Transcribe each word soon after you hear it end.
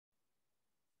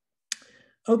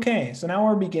Okay, so now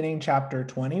we're beginning chapter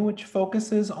 20, which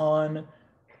focuses on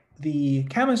the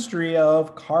chemistry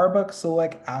of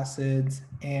carboxylic acids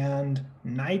and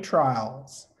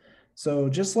nitriles. So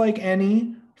just like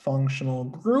any functional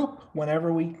group,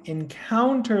 whenever we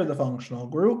encounter the functional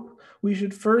group, we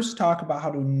should first talk about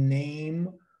how to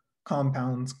name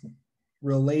compounds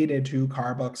related to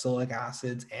carboxylic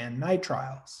acids and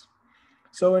nitriles.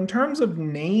 So in terms of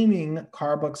naming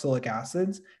carboxylic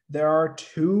acids, there are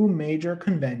two major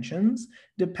conventions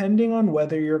depending on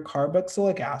whether your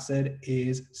carboxylic acid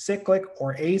is cyclic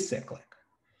or acyclic.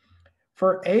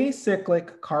 For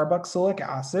acyclic carboxylic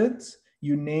acids,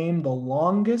 you name the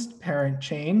longest parent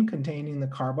chain containing the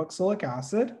carboxylic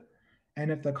acid.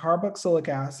 And if the carboxylic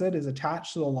acid is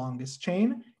attached to the longest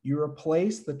chain, you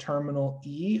replace the terminal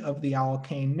E of the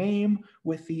alkane name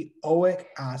with the oic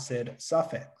acid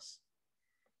suffix.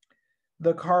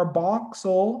 The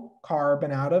carboxyl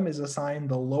carbon atom is assigned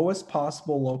the lowest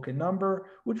possible locant number,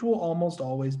 which will almost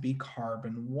always be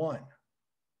carbon 1.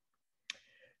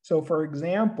 So for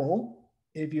example,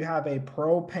 if you have a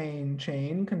propane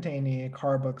chain containing a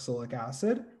carboxylic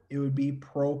acid, it would be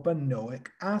propanoic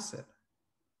acid.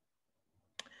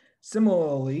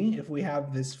 Similarly, if we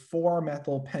have this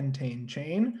 4-methylpentane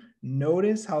chain,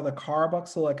 notice how the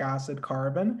carboxylic acid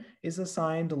carbon is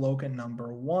assigned locant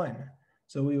number 1.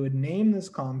 So we would name this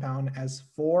compound as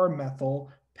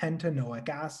 4-methylpentanoic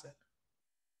acid.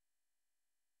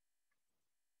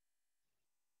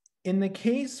 In the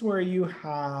case where you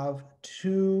have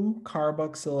two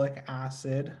carboxylic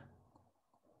acid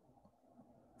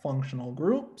functional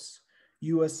groups,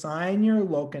 you assign your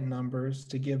locant numbers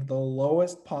to give the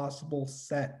lowest possible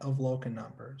set of locant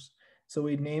numbers. So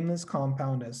we name this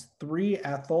compound as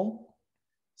 3-ethyl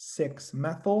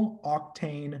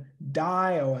 6-methyl-octane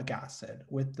dioic acid,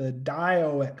 with the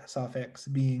dioic suffix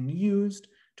being used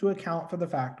to account for the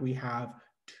fact we have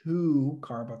two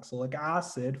carboxylic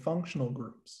acid functional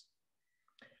groups.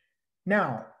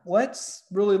 Now, let's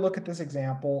really look at this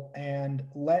example and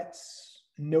let's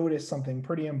notice something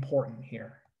pretty important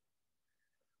here.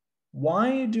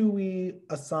 Why do we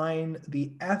assign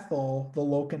the ethyl the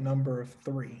locant number of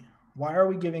 3? Why are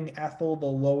we giving ethyl the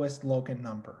lowest locant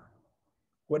number?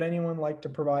 Would anyone like to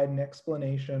provide an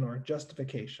explanation or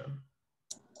justification?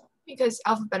 Because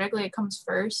alphabetically it comes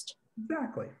first.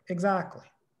 Exactly.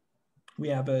 We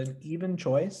have an even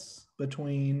choice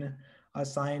between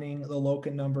assigning the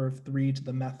locant number of 3 to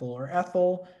the methyl or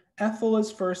ethyl. Ethyl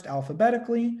is first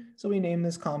alphabetically, so we name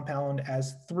this compound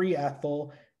as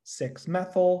 3-ethyl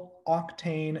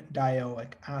 6-methyl-octane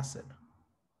dioic acid.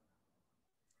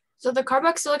 So the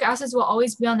carboxylic acids will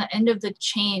always be on the end of the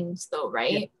chains though,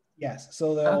 right? Yes,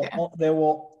 so they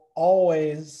will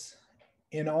always,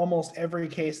 in almost every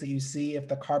case that you see, if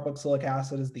the carboxylic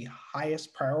acid is the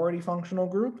highest priority functional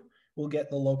group, we'll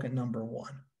get the locant number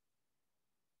 1.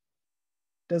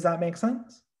 Does that make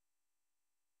sense?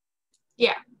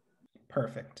 Yeah.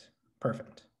 Perfect.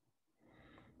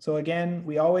 So again,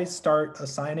 we always start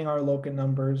assigning our locant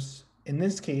numbers, in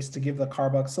this case, to give the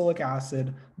carboxylic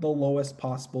acid the lowest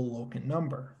possible locant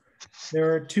number.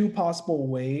 There are two possible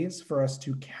ways for us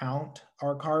to count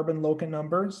our carbon locant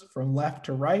numbers, from left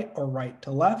to right or right to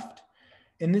left.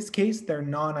 In this case, they're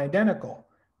non-identical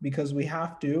because we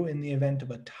have to, in the event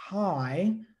of a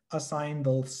tie, assign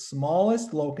the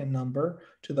smallest locant number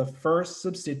to the first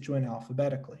substituent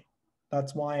alphabetically.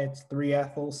 That's why it's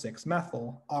 3-ethyl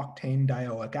 6-methyl-octane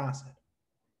dioic acid.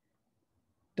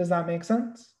 Does that make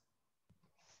sense?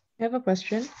 I have a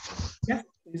question. Yeah,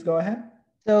 please go ahead.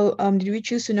 So did we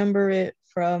choose to number it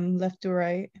from left to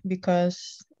right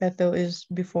because ethyl is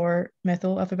before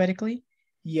methyl alphabetically?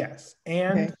 Yes,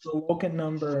 and okay, the locant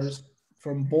numbers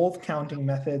from both counting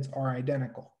methods are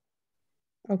identical.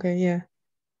 Okay, yeah.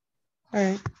 All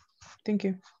right, thank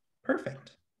you.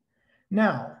 Perfect.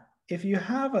 Now, if you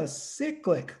have a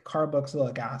cyclic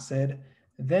carboxylic acid,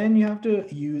 then you have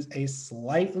to use a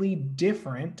slightly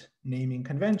different naming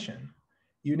convention.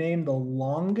 You name the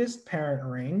longest parent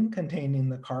ring containing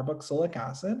the carboxylic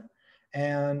acid,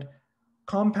 and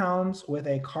compounds with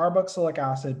a carboxylic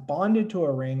acid bonded to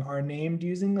a ring are named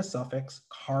using the suffix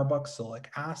carboxylic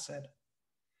acid.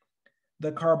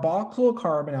 The carboxyl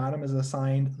carbon atom is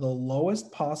assigned the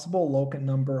lowest possible locant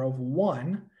number of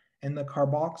 1, and the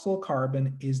carboxyl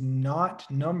carbon is not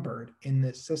numbered in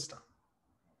this system.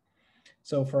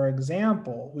 So for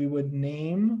example, we would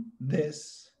name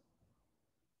this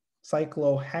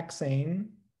cyclohexane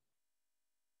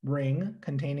ring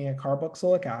containing a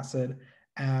carboxylic acid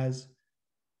as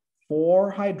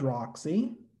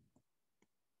 4-hydroxy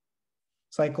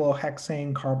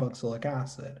cyclohexane carboxylic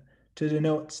acid. To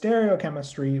denote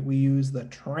stereochemistry, we use the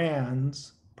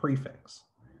trans prefix.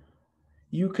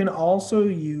 You can also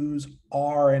use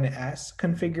R and S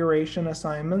configuration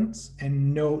assignments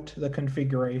and note the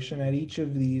configuration at each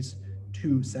of these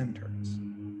two centers.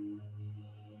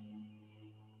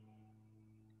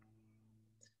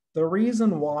 The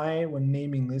reason why, when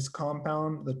naming this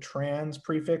compound, the trans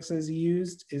prefix is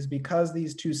used is because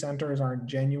these two centers aren't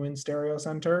genuine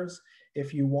stereocenters.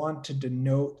 If you want to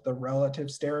denote the relative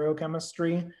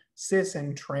stereochemistry, cis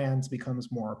and trans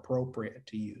becomes more appropriate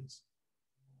to use.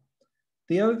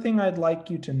 The other thing I'd like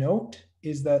you to note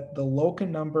is that the locant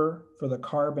number for the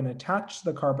carbon attached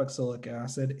to the carboxylic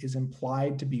acid is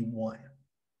implied to be 1.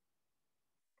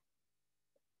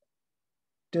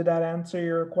 Did that answer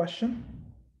your question?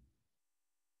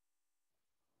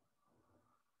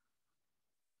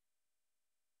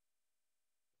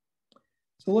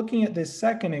 So looking at this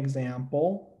second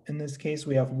example, in this case,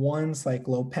 we have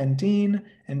 1-cyclopentene,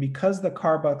 and because the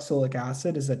carboxylic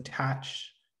acid is attached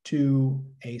to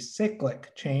a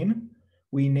cyclic chain,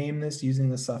 we name this using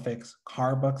the suffix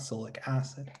carboxylic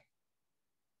acid.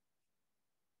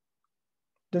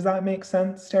 Does that make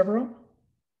sense to everyone?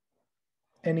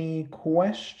 Any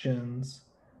questions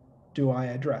do I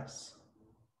address?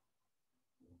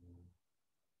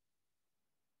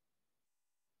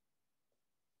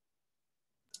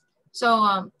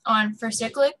 So for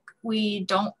cyclic, we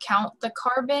don't count the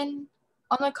carbon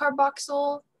on the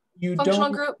carboxyl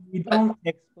functional group. You don't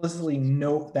explicitly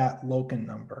note that locant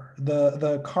number.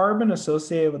 The carbon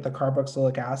associated with the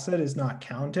carboxylic acid is not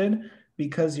counted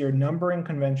because your numbering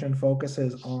convention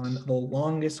focuses on the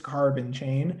longest carbon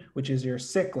chain, which is your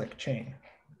cyclic chain.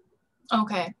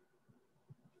 Okay.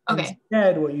 Okay.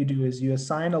 Instead, what you do is you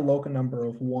assign a locant number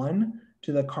of 1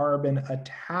 to the carbon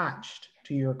attached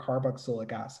to your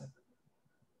carboxylic acid.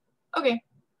 Okay.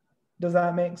 Does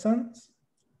that make sense?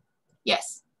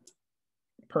 Yes.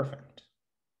 Perfect.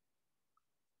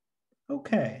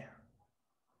 Okay.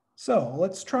 So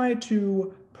let's try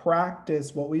to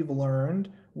practice what we've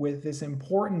learned with this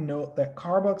important note that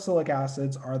carboxylic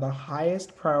acids are the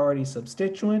highest priority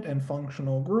substituent and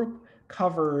functional group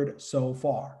covered so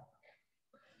far.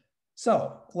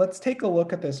 So let's take a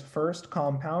look at this first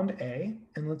compound A,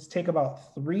 and let's take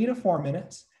about 3 to 4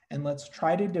 minutes, and let's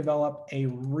try to develop a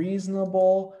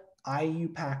reasonable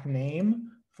IUPAC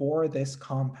name for this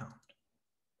compound.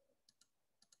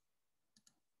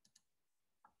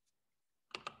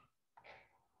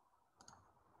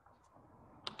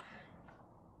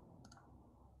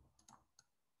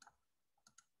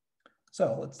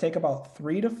 So let's take about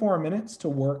 3 to 4 minutes to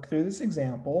work through this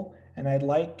example, and I'd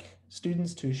like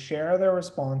students to share their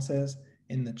responses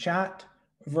in the chat,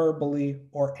 verbally,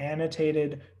 or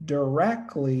annotated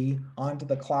directly onto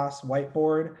the class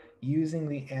whiteboard using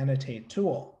the annotate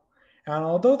tool. And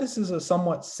although this is a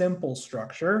somewhat simple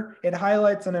structure, it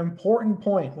highlights an important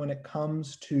point when it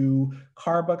comes to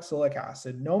carboxylic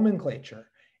acid nomenclature,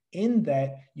 in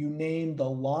that you name the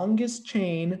longest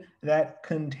chain that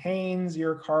contains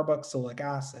your carboxylic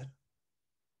acid.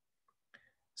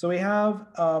 So we have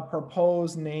a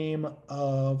proposed name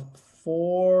of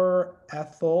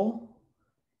 4-ethyl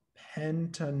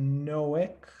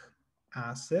pentanoic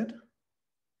acid.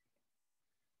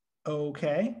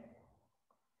 Okay.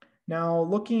 Now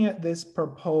looking at this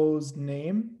proposed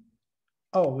name,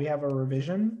 we have a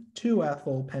revision,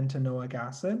 2-ethyl pentanoic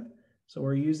acid. So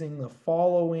we're using the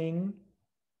following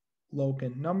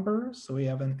locant numbers. So we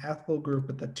have an ethyl group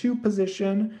at the 2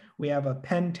 position, we have a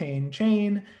pentane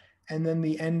chain, and then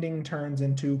the ending turns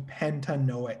into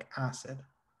pentanoic acid.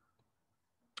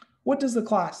 What does the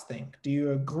class think? Do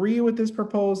you agree with this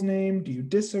proposed name? Do you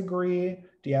disagree?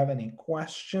 Do you have any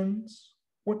questions?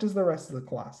 What does the rest of the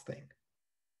class think?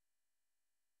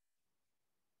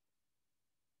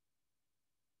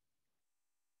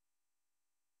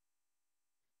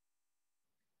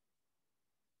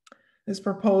 This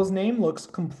proposed name looks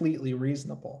completely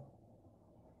reasonable.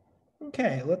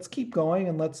 Okay, let's keep going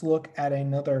and let's look at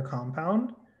another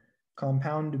compound,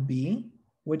 compound B,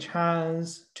 which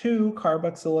has 2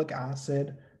 carboxylic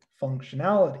acid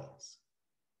functionalities.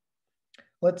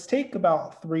 Let's take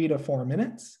about 3 to 4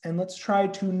 minutes and let's try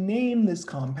to name this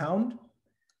compound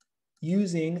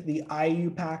using the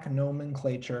IUPAC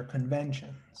nomenclature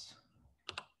conventions.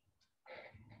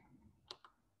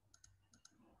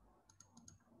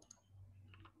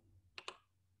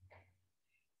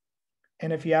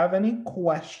 And if you have any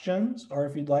questions or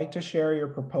if you'd like to share your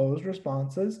proposed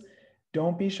responses,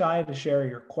 don't be shy to share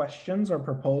your questions or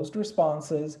proposed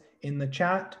responses in the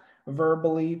chat,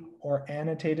 verbally, or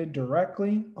annotated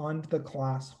directly onto the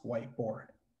class whiteboard.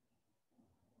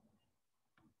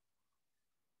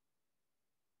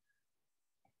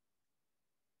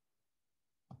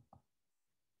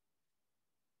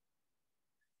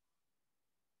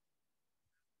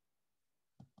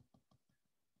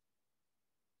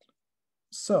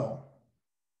 So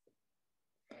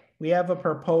we have a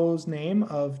proposed name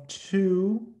of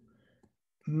 2-methyl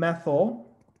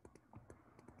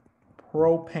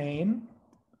propane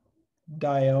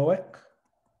dioic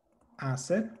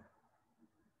acid.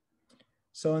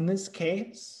 So in this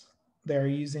case, they're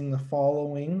using the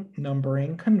following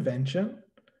numbering convention.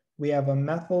 We have a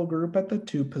methyl group at the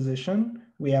 2 position.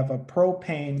 We have a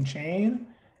propane chain.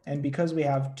 And because we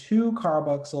have 2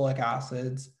 carboxylic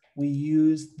acids, we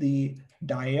use the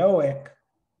dioic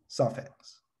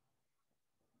suffix.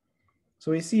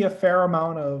 So we see a fair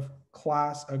amount of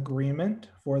class agreement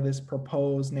for this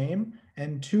proposed name,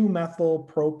 and 2-methyl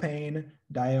propane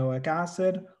dioic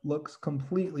acid looks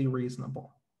completely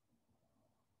reasonable.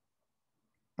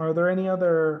 Are there any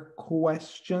other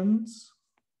questions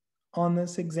on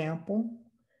this example?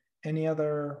 Any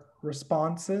other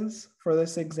responses for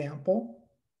this example?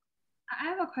 I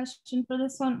have a question for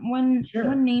this one. When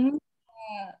naming,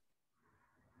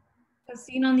 as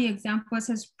seen on the example, it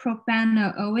says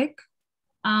propanoic.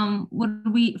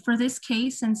 Would we, for this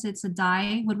case, since it's a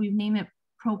di, would we name it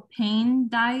propane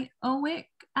dioic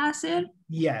acid?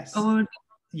 Yes. Or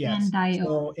yes.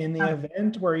 So in the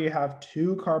event where you have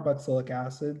 2 carboxylic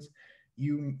acids,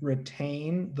 you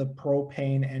retain the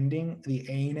propane ending, the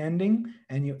ane ending,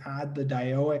 and you add the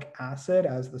dioic acid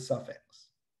as the suffix.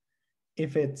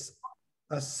 If it's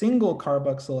a single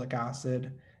carboxylic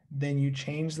acid, then you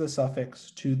change the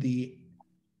suffix to the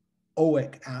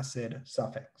oic acid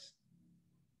suffix.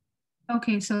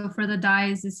 Okay, so for the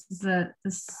dyes, this is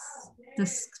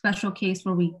this special case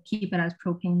where we keep it as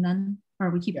propane then,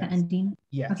 or we keep the ending?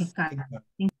 Yes. Okay, got it. Exactly.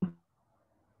 Thank you.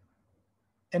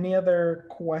 Any other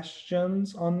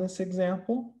questions on this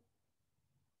example?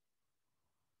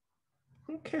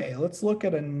 Okay, let's look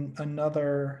at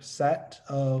another set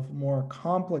of more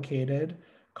complicated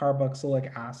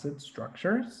carboxylic acid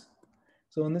structures.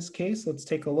 So in this case, let's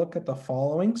take a look at the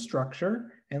following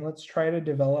structure and let's try to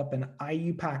develop an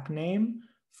IUPAC name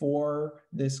for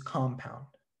this compound.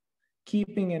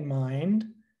 Keeping in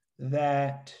mind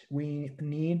that we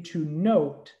need to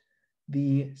note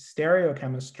the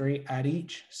stereochemistry at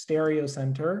each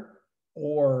stereocenter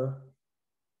or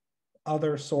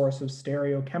other source of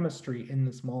stereochemistry in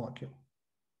this molecule.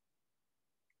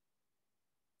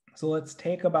 So let's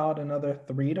take about another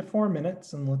 3 to 4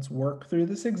 minutes and let's work through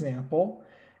this example.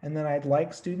 And then I'd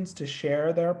like students to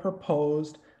share their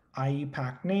proposed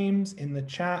IUPAC names in the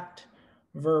chat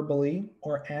verbally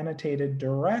or annotated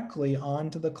directly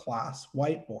onto the class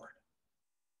whiteboard.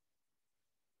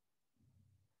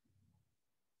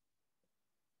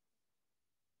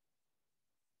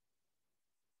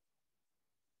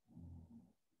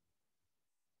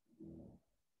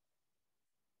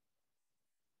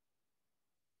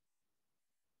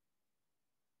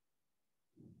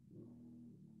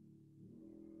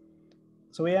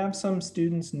 So we have some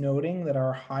students noting that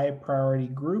our high priority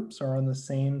groups are on the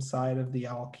same side of the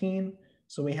alkene.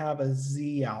 So we have a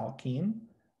Z alkene.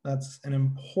 That's an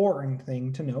important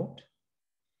thing to note.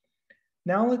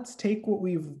 Now let's take what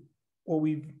we've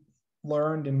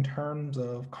learned in terms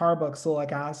of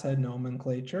carboxylic acid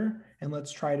nomenclature, and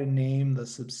let's try to name the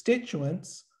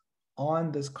substituents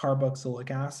on this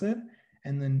carboxylic acid,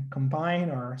 and then combine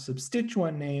our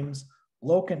substituent names,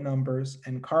 locant numbers,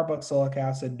 and carboxylic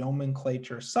acid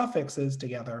nomenclature suffixes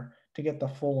together to get the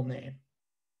full name.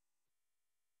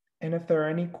 And if there are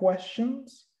any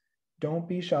questions, don't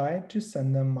be shy to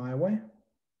send them my way.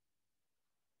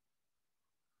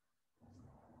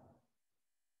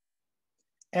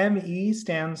 Me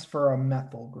stands for a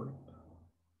methyl group.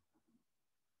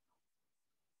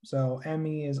 So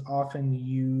Me is often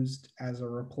used as a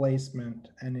replacement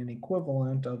and an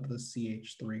equivalent of the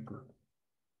CH3 group.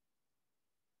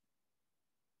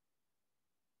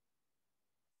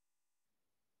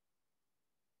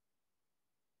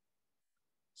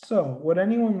 So would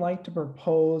anyone like to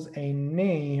propose a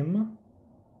name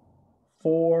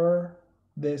for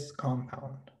this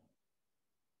compound?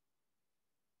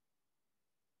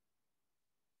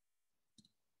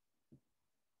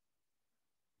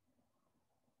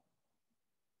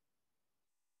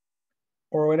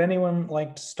 Or would anyone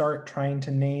like to start trying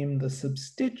to name the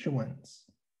substituents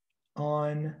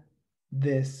on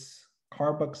this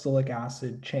carboxylic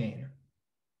acid chain?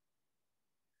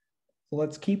 So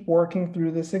let's keep working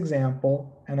through this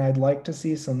example, and I'd like to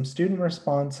see some student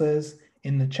responses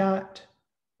in the chat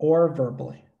or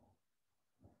verbally.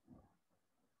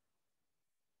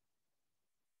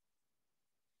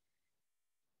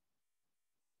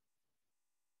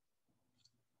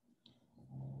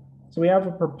 So we have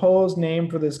a proposed name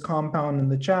for this compound in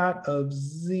the chat of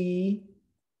Z5-bromo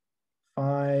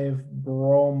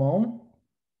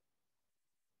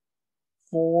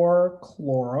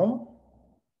 4-chloro,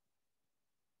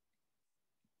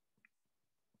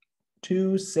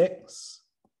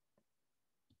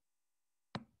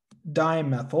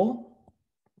 2,6-dimethyl,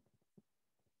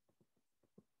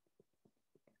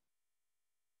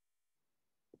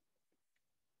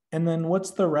 and then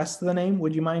what's the rest of the name?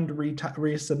 Would you mind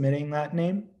resubmitting that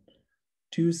name?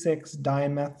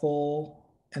 2,6-dimethyl,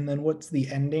 and then what's the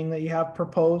ending that you have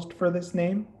proposed for this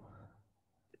name?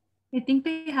 I think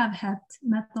they have hept,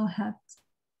 methyl hept.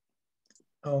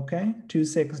 Okay,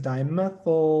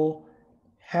 2,6-dimethyl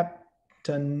heptuene.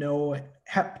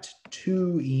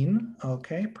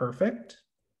 Okay, perfect.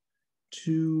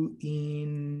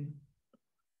 2-enoic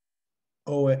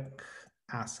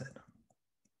acid.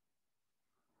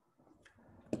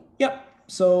 Yep,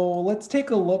 so let's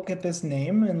take a look at this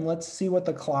name and let's see what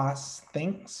the class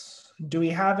thinks. Do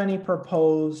we have any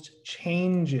proposed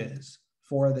changes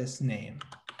for this name?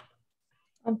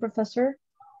 Professor?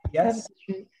 I have a Yes.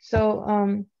 question.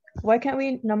 So why can't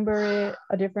we number it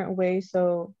a different way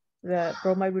so that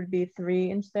bromide would be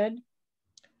 3 instead?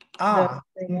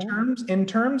 In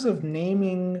terms of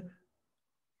naming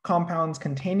compounds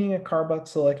containing a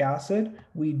carboxylic acid,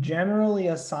 we generally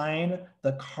assign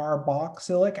the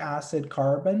carboxylic acid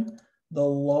carbon the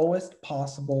lowest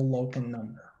possible locant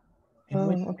number. In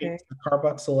which case, the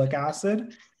carboxylic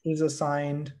acid is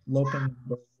assigned locant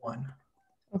number 1.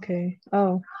 Okay.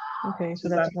 Oh, okay. So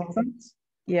Does that make sense?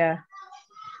 Yeah.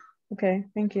 Okay,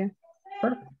 thank you.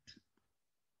 Perfect.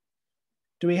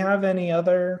 Do we have any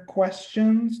other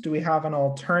questions? Do we have an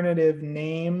alternative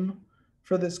name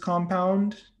for this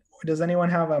compound? Or does anyone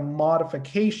have a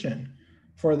modification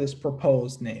for this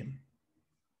proposed name?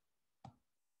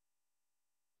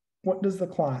 What does the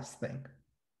class think?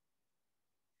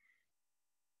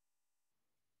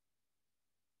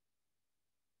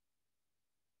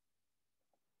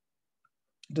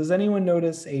 Does anyone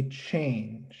notice a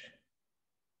change?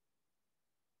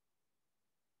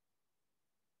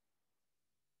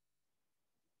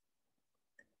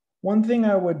 One thing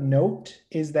I would note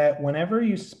is that whenever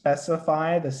you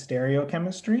specify the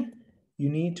stereochemistry, you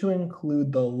need to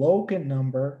include the locant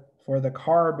number for the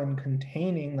carbon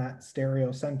containing that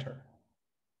stereocenter.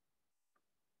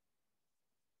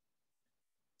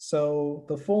 So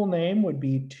the full name would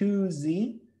be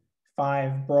 2Z,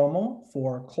 5-bromo,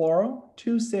 4-chloro,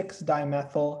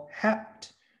 2,6-dimethyl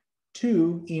hept,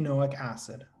 2-enoic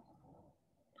acid.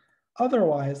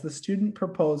 Otherwise, the student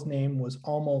proposed name was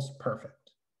almost perfect.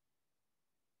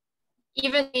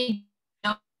 Even in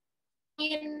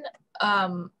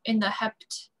the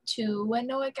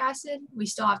hept-2-enoic acid, we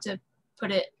still have to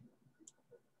put it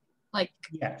like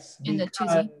yes, in the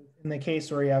 2Z. In the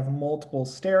case where you have multiple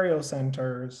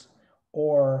stereocenters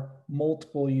or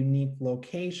multiple unique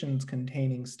locations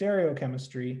containing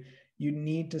stereochemistry, you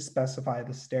need to specify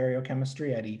the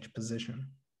stereochemistry at each position.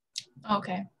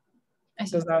 Okay. I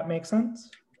see. Does that make sense?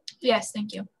 Yes,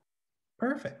 thank you.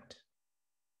 Perfect.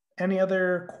 Any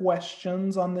other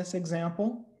questions on this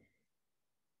example?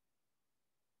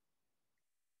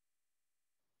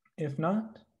 If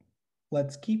not,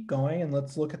 let's keep going and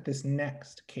let's look at this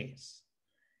next case.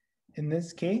 In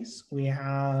this case, we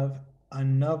have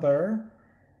another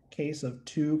case of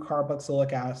 2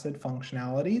 carboxylic acid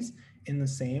functionalities in the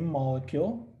same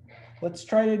molecule. Let's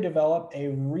try to develop a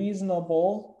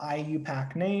reasonable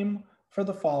IUPAC name for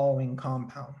the following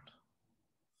compound.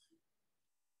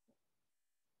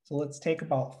 So let's take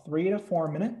about 3 to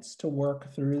 4 minutes to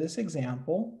work through this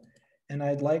example, and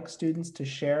I'd like students to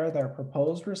share their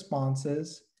proposed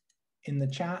responses in the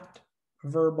chat,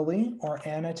 verbally, or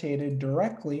annotated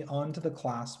directly onto the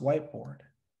class whiteboard.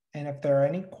 And if there are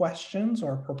any questions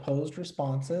or proposed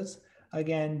responses,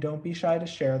 again, don't be shy to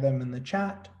share them in the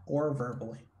chat or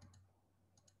verbally.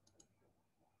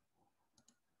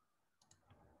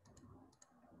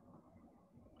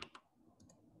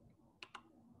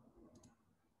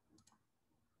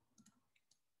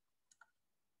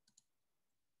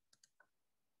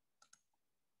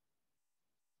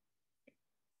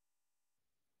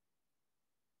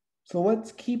 So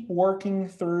let's keep working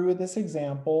through this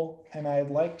example, and I'd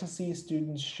like to see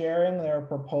students sharing their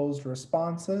proposed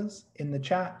responses in the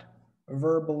chat,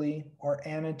 verbally, or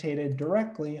annotated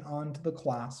directly onto the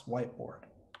class whiteboard.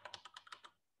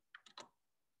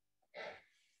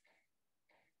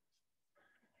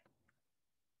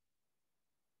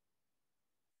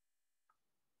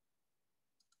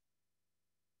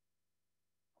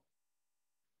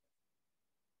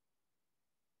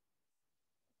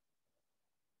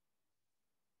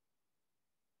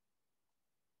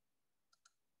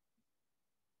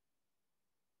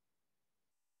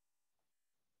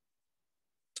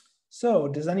 So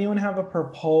does anyone have a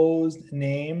proposed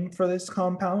name for this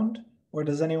compound? Or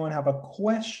does anyone have a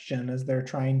question as they're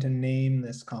trying to name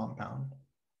this compound?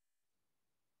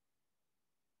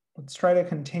 Let's try to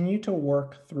continue to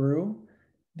work through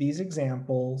these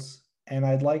examples, and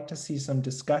I'd like to see some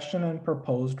discussion and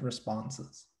proposed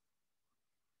responses.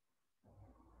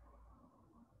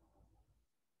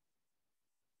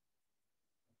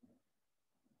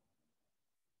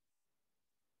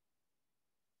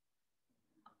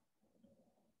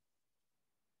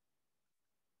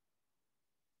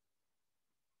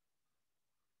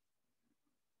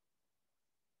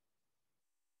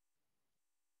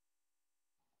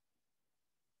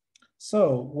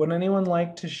 So would anyone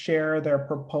like to share their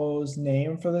proposed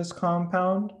name for this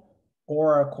compound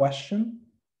or a question?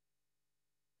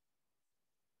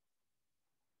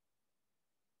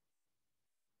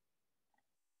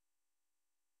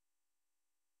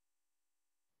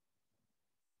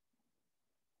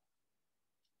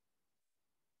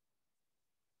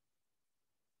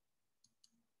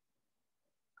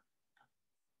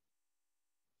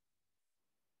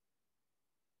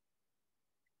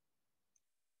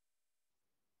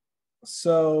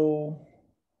 So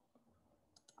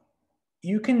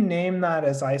you can name that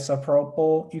as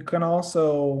isopropyl. You can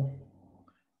also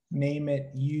name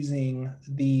it using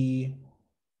the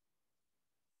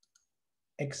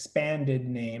expanded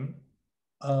name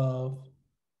of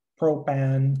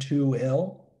propan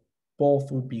 2-il.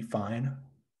 Both would be fine.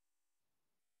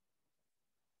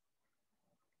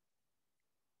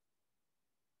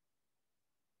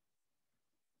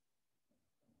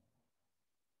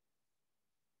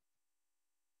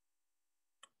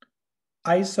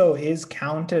 Iso is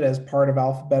counted as part of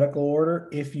alphabetical order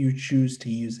if you choose to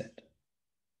use it.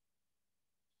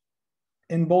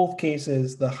 In both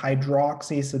cases, the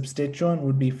hydroxy substituent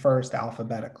would be first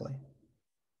alphabetically.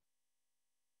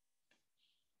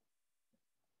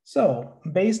 So,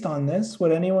 based on this,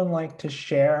 would anyone like to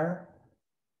share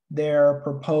their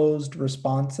proposed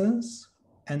responses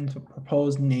and the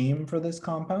proposed name for this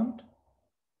compound?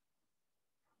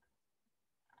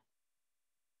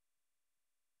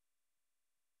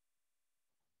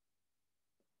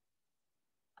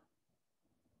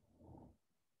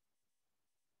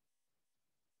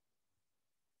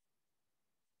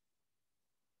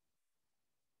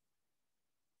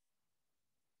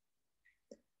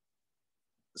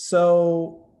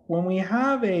 So when we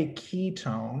have a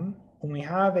ketone,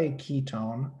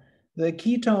 the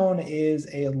ketone is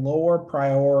a lower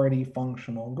priority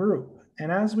functional group.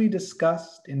 And as we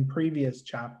discussed in previous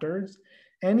chapters,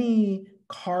 any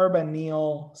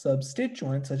carbonyl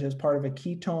substituent, such as part of a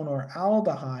ketone or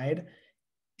aldehyde,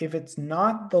 if it's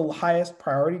not the highest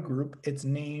priority group, it's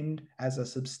named as a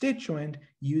substituent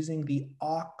using the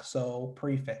oxo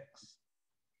prefix.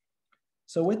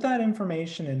 So with that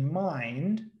information in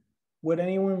mind, would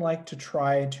anyone like to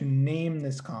try to name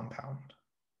this compound?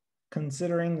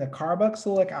 Considering the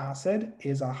carboxylic acid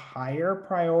is a higher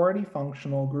priority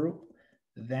functional group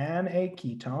than a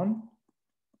ketone,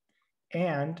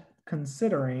 and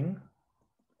considering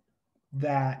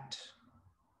that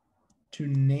to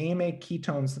name a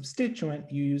ketone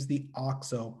substituent, you use the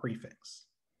oxo prefix.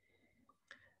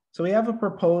 So we have a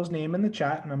proposed name in the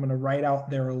chat, and I'm going to write out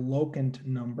their locant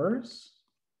numbers.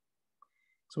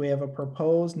 So we have a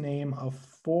proposed name of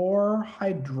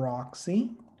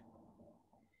 4-hydroxy,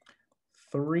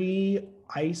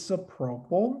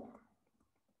 3-isopropyl,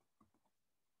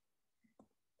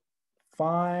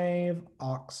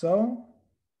 5-oxo,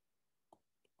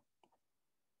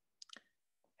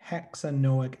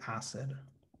 hexanoic acid.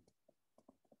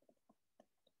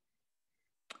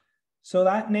 So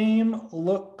that name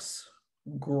looks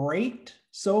great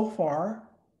so far.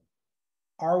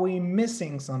 Are we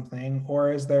missing something,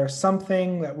 or is there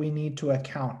something that we need to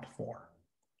account for?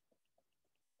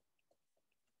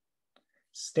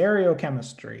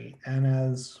 Stereochemistry, and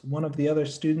as one of the other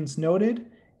students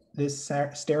noted, this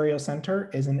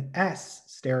stereocenter is an S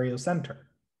stereocenter.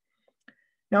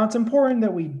 Now it's important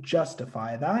that we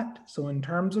justify that. So in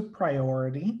terms of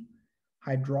priority,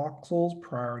 hydroxyls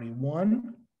priority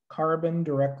 1, carbon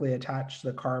directly attached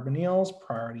to the carbonyls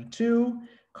priority 2,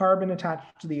 carbon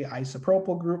attached to the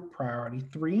isopropyl group priority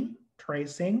 3,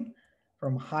 tracing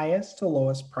from highest to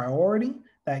lowest priority.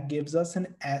 That gives us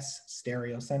an S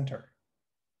stereocenter.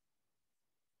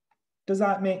 Does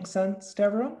that make sense to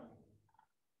everyone?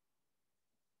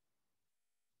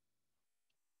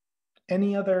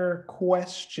 Any other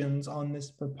questions on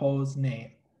this proposed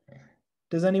name?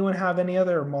 Does anyone have any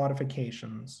other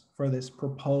modifications for this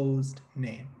proposed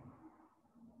name?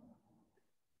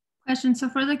 Question, so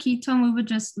for the ketone, we would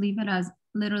just leave it as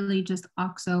literally just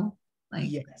oxo. Like,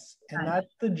 yes, and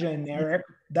that's the generic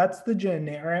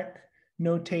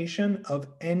notation of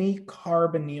any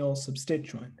carbonyl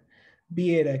substituent,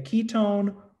 be it a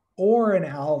ketone or an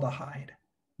aldehyde,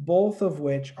 both of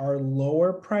which are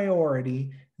lower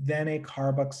priority than a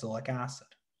carboxylic acid.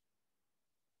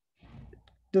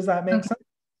 Does that make sense?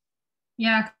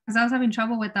 Yeah, because I was having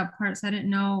trouble with that part, so I didn't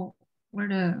know where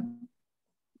to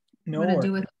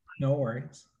do with it. No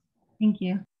worries. Thank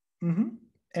you.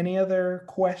 Any other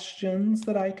questions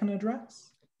that I can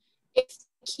address? If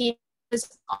he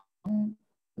was on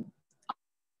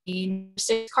the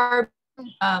 6 carbon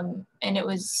and it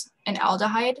was an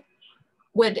aldehyde,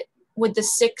 would the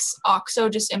 6-oxo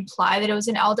just imply that it was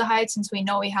an aldehyde since we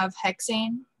know we have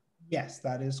hexane? Yes,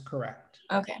 that is correct.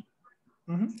 Okay.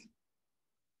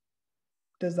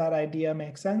 Does that idea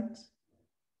make sense?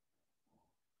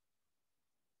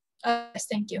 Yes,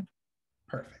 thank you.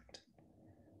 Perfect.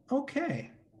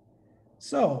 Okay,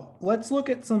 so let's look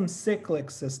at some cyclic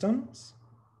systems.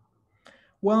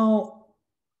 Well,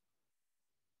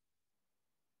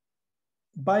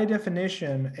 by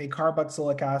definition, a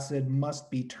carboxylic acid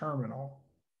must be terminal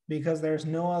because there's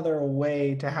no other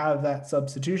way to have that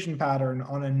substitution pattern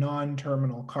on a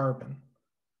non-terminal carbon.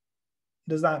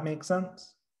 Does that make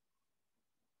sense?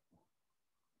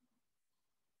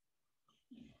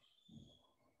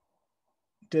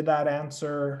 Did that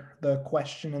answer the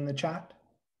question in the chat?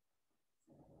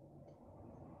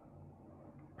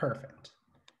 Perfect.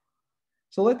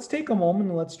 So let's take a moment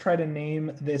and let's try to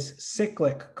name this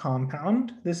cyclic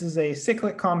compound. This is a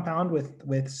cyclic compound with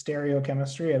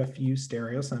stereochemistry at a few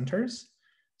stereocenters.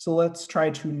 So let's try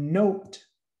to note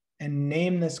and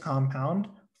name this compound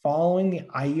following the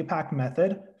IUPAC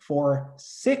method for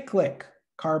cyclic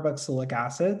carboxylic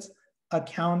acids,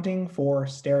 accounting for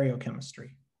stereochemistry.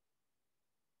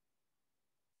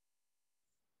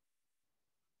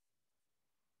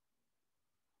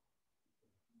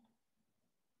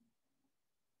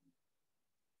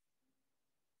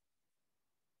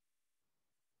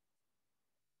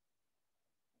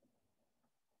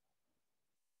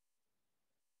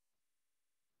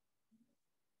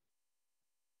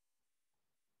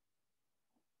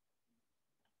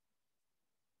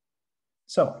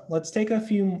 So let's take a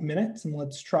few minutes and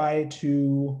let's try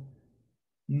to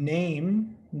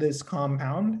name this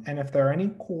compound. And if there are any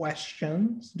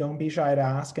questions, don't be shy to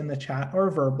ask in the chat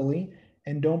or verbally,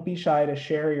 and don't be shy to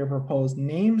share your proposed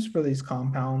names for these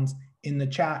compounds in the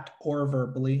chat or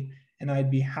verbally, and I'd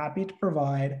be happy to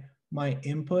provide my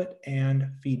input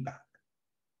and feedback.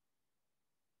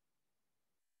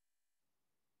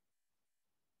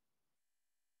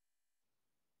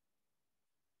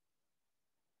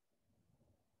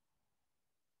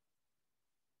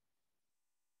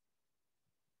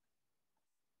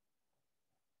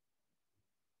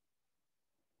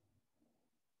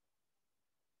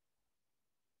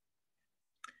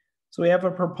 So we have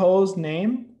a proposed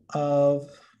name of,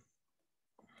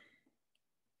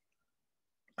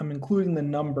 I'm including the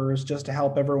numbers just to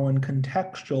help everyone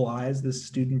contextualize this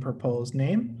student proposed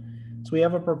name. So we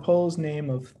have a proposed name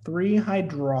of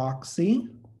 3-hydroxy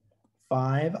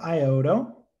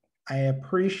 5-iodo. I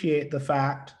appreciate the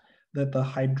fact that the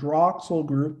hydroxyl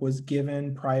group was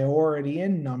given priority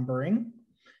in numbering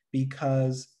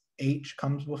because H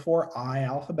comes before I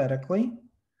alphabetically.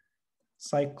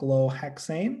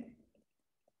 Cyclohexane,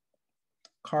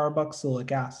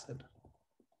 carboxylic acid.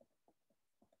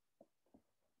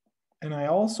 And I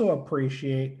also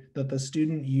appreciate that the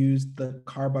student used the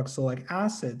carboxylic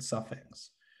acid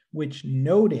suffix, which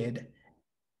noted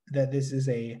that this is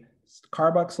a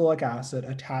carboxylic acid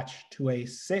attached to a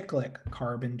cyclic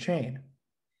carbon chain.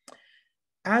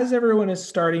 As everyone is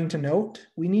starting to note,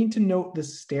 we need to note the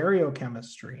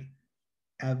stereochemistry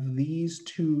of these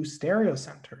two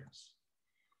stereocenters.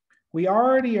 We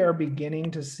already are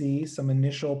beginning to see some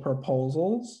initial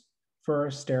proposals for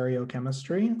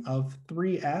stereochemistry of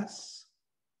 3s,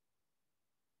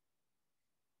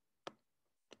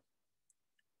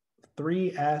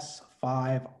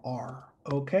 3s5r.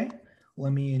 Okay,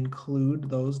 let me include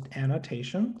those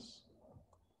annotations.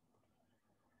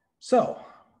 So,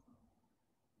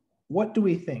 what do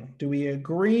we think? Do we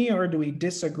agree or do we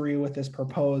disagree with this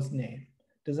proposed name?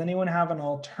 Does anyone have an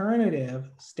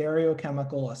alternative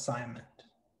stereochemical assignment?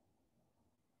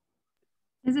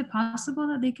 Is it possible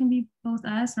that they can be both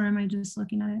S, or am I just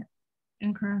looking at it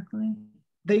incorrectly?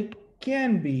 They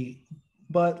can be,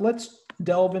 but let's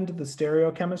delve into the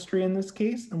stereochemistry in this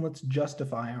case and let's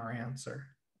justify our answer.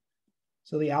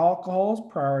 So the alcohol is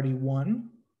priority 1.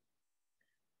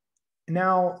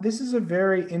 Now, this is a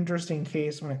very interesting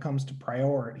case when it comes to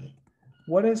priority.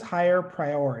 What is higher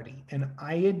priority, an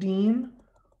iodine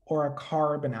or a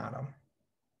carbon atom?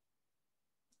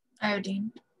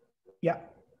 Iodine. Yeah,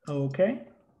 okay.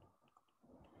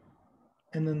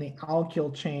 And then the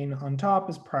alkyl chain on top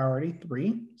is priority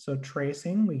 3. So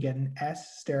tracing, we get an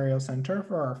S stereocenter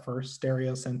for our first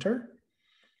stereocenter.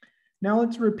 Now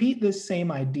let's repeat this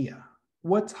same idea.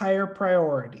 What's higher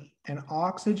priority, an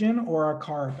oxygen or a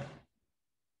carbon?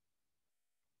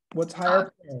 What's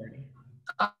higher priority?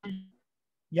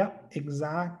 Yep,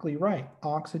 exactly right.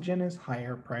 Oxygen is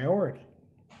higher priority.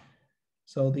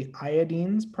 So the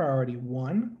iodine's priority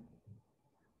 1.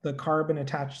 The carbon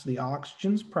attached to the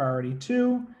oxygen's priority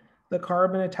 2. The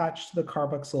carbon attached to the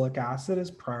carboxylic acid is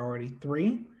priority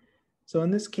 3. So in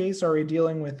this case, are we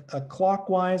dealing with a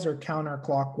clockwise or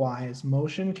counterclockwise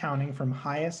motion counting from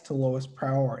highest to lowest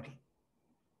priority?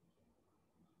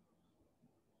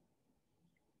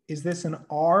 Is this an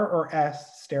R or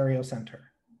S stereocenter?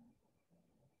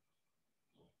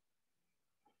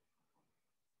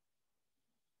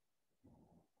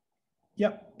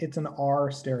 Yep, it's an R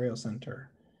stereocenter.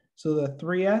 So the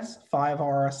 3S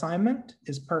 5R assignment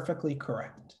is perfectly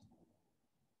correct.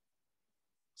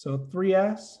 So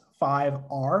 3S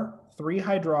 5R,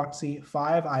 3-hydroxy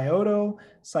 5-iodo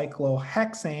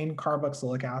cyclohexane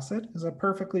carboxylic acid is a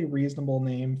perfectly reasonable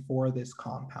name for this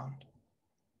compound.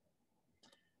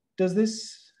 Does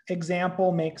this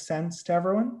example make sense to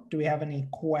everyone? Do we have any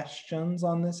questions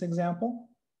on this example?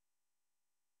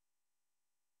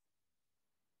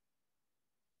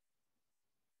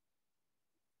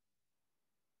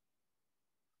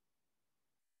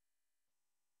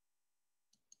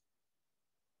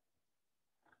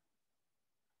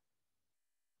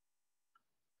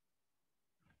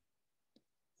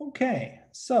 Okay,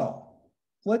 so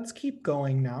let's keep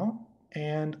going now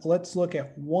and let's look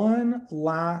at one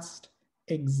last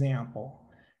example,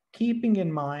 keeping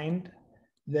in mind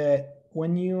that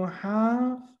when you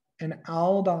have an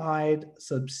aldehyde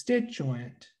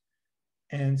substituent,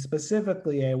 and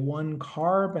specifically a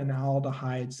 1-carbon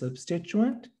aldehyde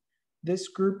substituent, this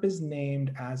group is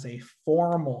named as a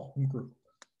formal group.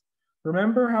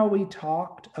 Remember how we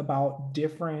talked about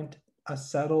different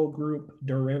acetyl group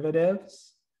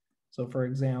derivatives? So for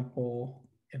example,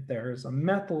 if there's a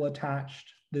methyl attached,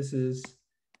 this is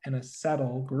an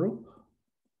acetyl group.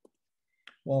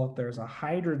 Well, if there's a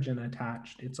hydrogen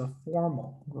attached, it's a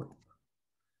formal group.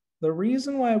 The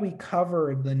reason why we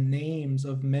covered the names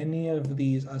of many of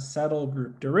these acetyl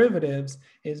group derivatives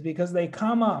is because they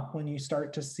come up when you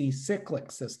start to see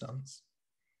cyclic systems.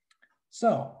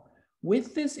 So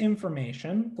with this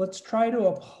information, let's try to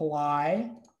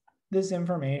apply this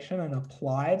information and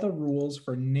apply the rules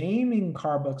for naming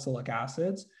carboxylic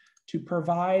acids to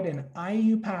provide an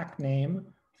IUPAC name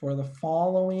for the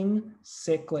following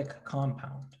cyclic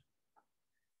compound.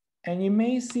 And you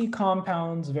may see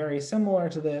compounds very similar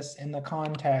to this in the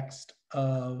context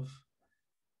of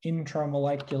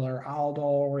intramolecular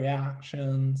aldol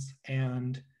reactions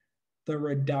and the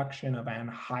reduction of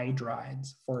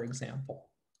anhydrides, for example.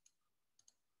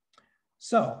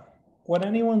 So, would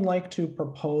anyone like to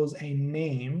propose a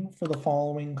name for the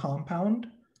following compound?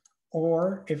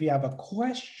 Or if you have a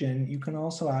question, you can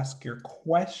also ask your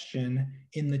question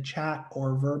in the chat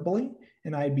or verbally,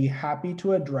 and I'd be happy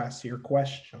to address your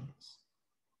questions.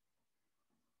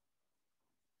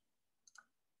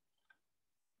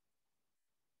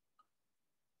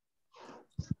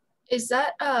 Is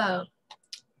that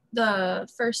the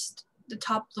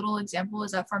top little example,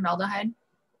 is that formaldehyde?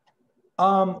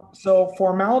 So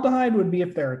formaldehyde would be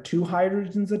if there are 2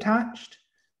 hydrogens attached.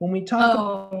 When we talk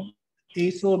about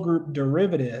acyl group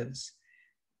derivatives,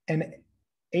 an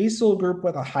acyl group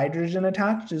with a hydrogen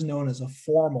attached is known as a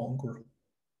formal group.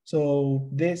 So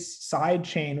this side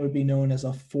chain would be known as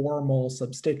a formal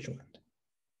substituent.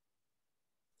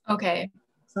 Okay.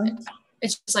 Sense?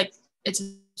 It's just like, it's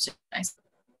nice.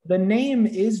 The name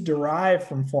is derived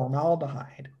from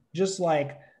formaldehyde, just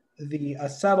like the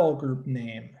acetyl group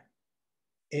name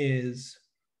is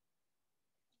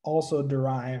also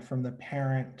derived from the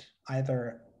parent,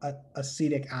 either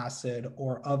acetic acid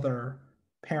or other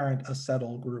parent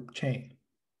acetyl group chain.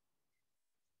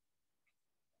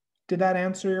 Did that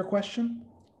answer your question?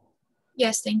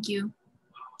 Yes, thank you.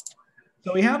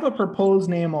 So we have a proposed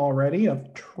name already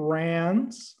of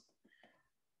trans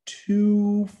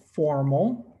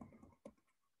 2-formal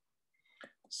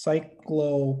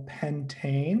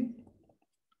cyclopentane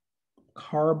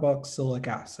carboxylic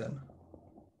acid.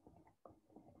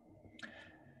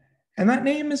 And that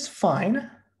name is fine.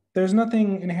 There's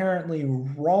nothing inherently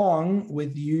wrong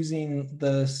with using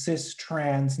the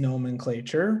cis-trans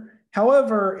nomenclature.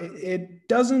 However, it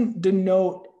doesn't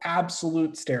denote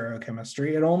absolute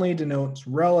stereochemistry. It only denotes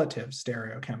relative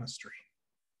stereochemistry.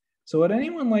 So would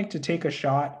anyone like to take a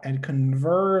shot at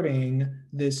converting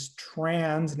this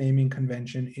trans naming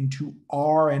convention into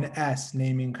R and S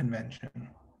naming convention?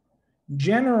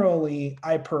 Generally,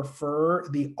 I prefer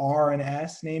the R and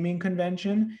S naming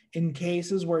convention in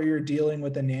cases where you're dealing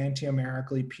with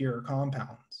enantiomerically pure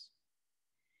compounds.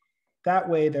 That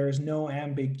way, there is no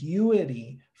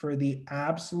ambiguity for the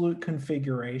absolute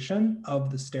configuration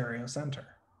of the stereocenter.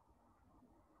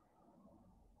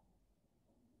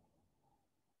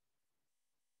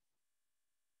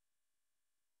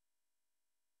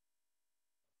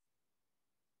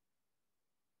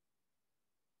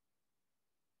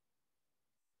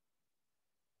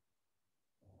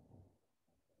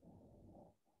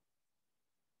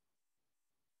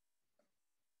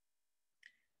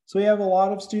 So we have a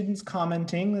lot of students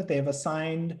commenting that they've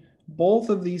assigned both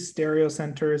of these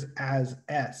stereocenters as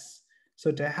S. So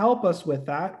to help us with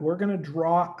that, we're going to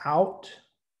draw out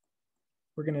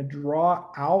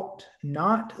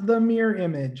not the mirror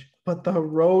image, but the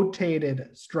rotated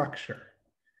structure.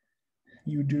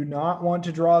 You do not want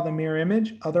to draw the mirror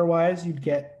image, otherwise you'd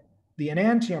get the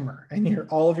enantiomer and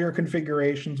all of your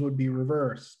configurations would be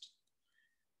reversed.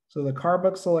 So the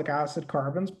carboxylic acid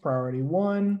carbons, priority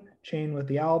 1, chain with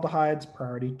the aldehydes,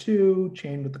 priority 2,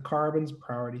 chain with the carbons,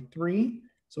 priority 3.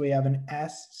 So we have an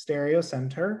S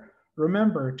stereocenter.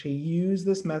 Remember, to use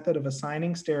this method of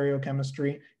assigning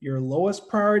stereochemistry, your lowest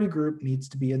priority group needs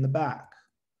to be in the back.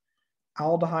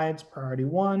 Aldehydes, priority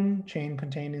 1, chain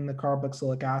containing the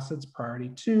carboxylic acids,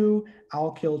 priority 2,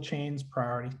 alkyl chains,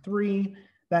 priority 3.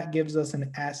 That gives us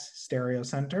an S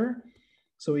stereocenter.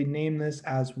 So we name this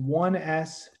as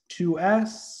 1S,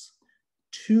 2S,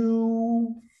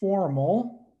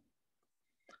 2-formyl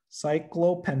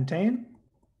cyclopentane,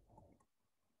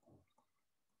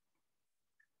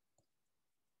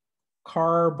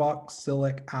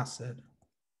 carboxylic acid.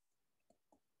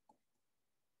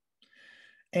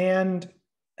 And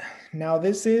now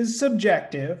this is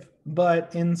subjective,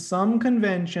 but in some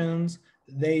conventions,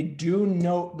 they do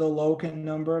note the locant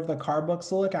number of the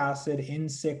carboxylic acid in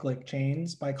cyclic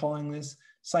chains by calling this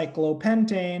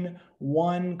cyclopentane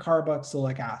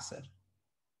 1-carboxylic acid.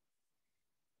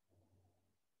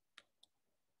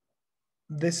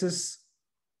 This is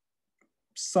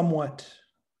somewhat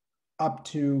up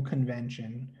to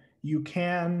convention. You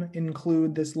can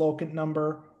include this locant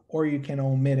number, or you can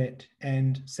omit it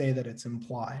and say that it's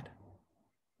implied.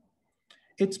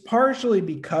 It's partially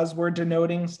because we're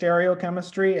denoting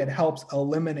stereochemistry, it helps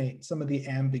eliminate some of the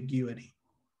ambiguity.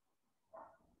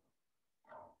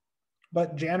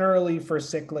 But generally for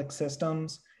cyclic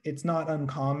systems, it's not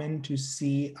uncommon to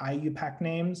see IUPAC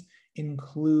names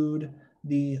include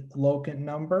the locant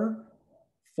number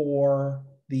for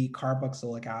the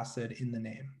carboxylic acid in the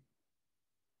name.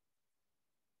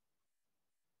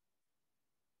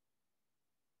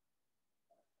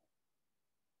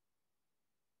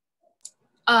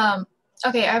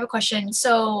 Okay, I have a question.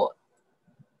 So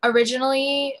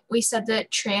originally we said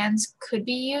that trans could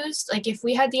be used. Like if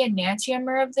we had the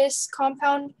enantiomer of this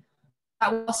compound,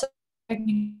 that would also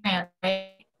be trans,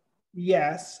 right?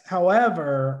 Yes,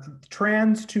 however,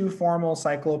 trans 2-formyl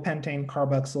cyclopentane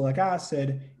carboxylic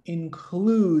acid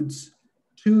includes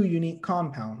 2 unique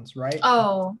compounds, right?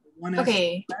 Oh, one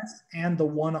okay. And the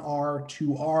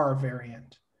 1R2R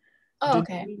variant. Oh,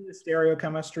 okay. Denoting the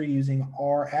stereochemistry using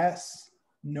RS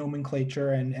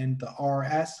nomenclature and the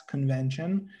RS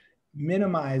convention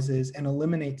minimizes and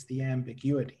eliminates the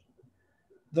ambiguity.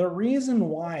 The reason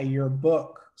why your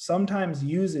book sometimes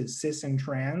uses cis and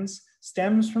trans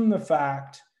stems from the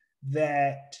fact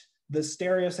that the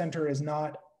stereocenter is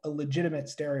not a legitimate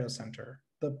stereocenter.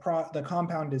 The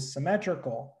compound is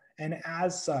symmetrical, and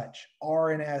as such,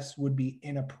 R and S would be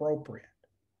inappropriate.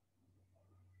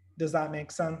 Does that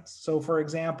make sense? So for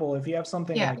example, if you have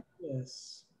something like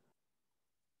this,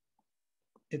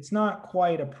 it's not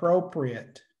quite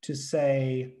appropriate to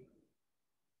say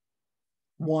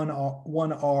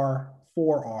 1R,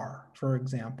 4R, for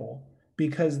example,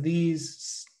 because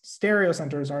these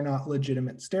stereocenters are not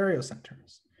legitimate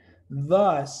stereocenters.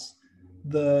 Thus,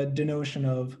 the denotion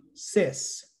of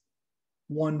cis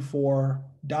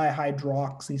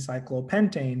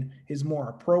 1,4-dihydroxycyclopentane is more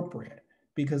appropriate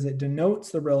because it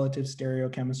denotes the relative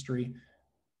stereochemistry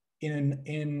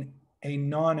in a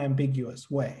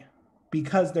non-ambiguous way,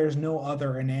 because there's no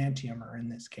other enantiomer in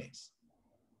this case.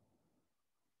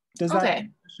 Does that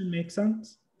make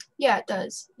sense? Yeah, it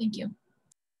does. Thank you.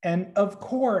 And of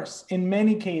course, in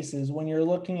many cases, when you're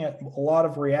looking at a lot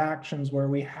of reactions where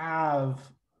we have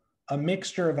a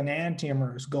mixture of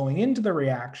enantiomers going into the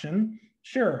reaction,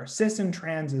 sure, cis and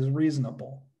trans is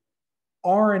reasonable.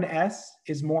 R and S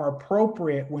is more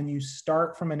appropriate when you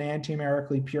start from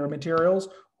enantiomerically pure materials,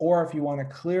 or if you want to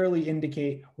clearly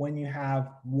indicate when you have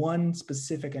one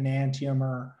specific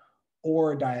enantiomer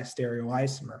or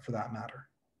diastereoisomer for that matter.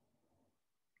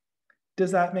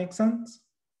 Does that make sense?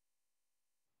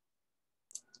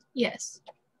 Yes.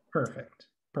 Perfect,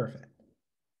 perfect.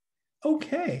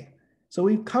 Okay, so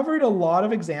we've covered a lot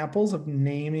of examples of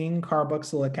naming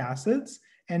carboxylic acids,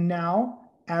 and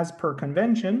now, as per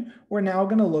convention, we're now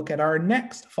going to look at our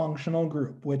next functional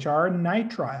group, which are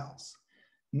nitriles.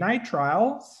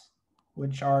 Nitriles,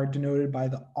 which are denoted by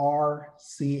the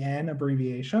RCN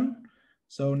abbreviation.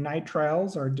 So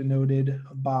nitriles are denoted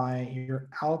by your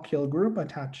alkyl group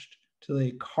attached to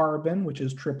the carbon, which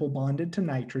is triple bonded to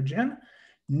nitrogen.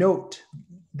 Note,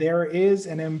 there is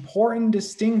an important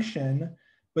distinction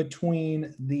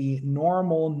between the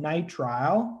normal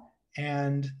nitrile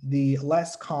and the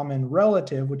less common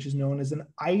relative, which is known as an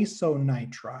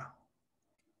isonitrile.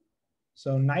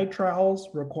 So nitriles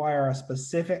require a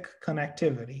specific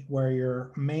connectivity where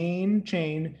your main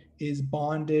chain is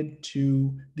bonded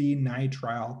to the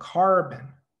nitrile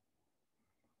carbon.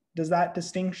 Does that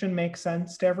distinction make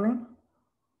sense to everyone?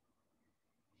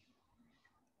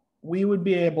 We would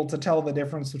be able to tell the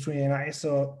difference between an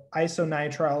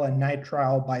isonitrile and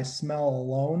nitrile by smell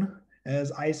alone,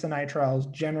 as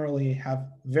isonitriles generally have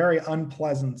very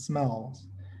unpleasant smells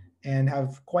and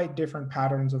have quite different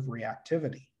patterns of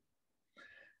reactivity.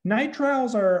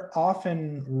 Nitriles are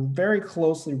often very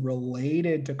closely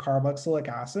related to carboxylic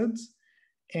acids,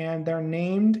 and they're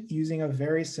named using a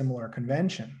very similar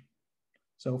convention.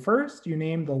 So first, you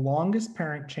name the longest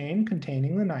parent chain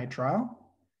containing the nitrile.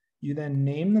 You then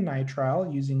name the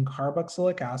nitrile using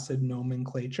carboxylic acid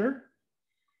nomenclature.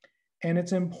 And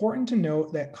it's important to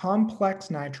note that complex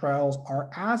nitriles are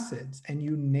acids, and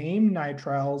you name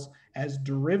nitriles as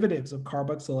derivatives of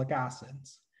carboxylic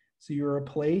acids. So you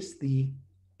replace the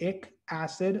ic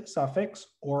acid suffix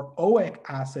or oic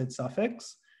acid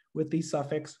suffix with the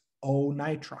suffix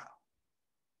O-nitrile.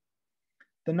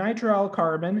 The nitrile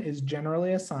carbon is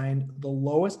generally assigned the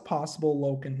lowest possible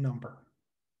locant number.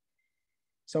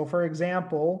 So for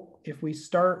example, if we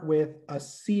start with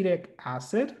acetic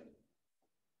acid,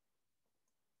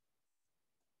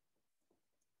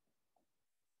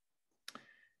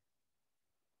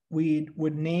 we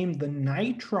would name the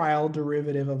nitrile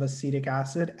derivative of acetic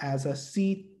acid as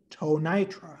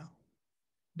acetonitrile.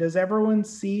 Does everyone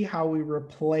see how we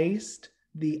replaced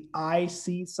the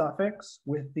IC suffix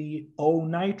with the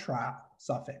O-nitrile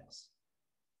suffix?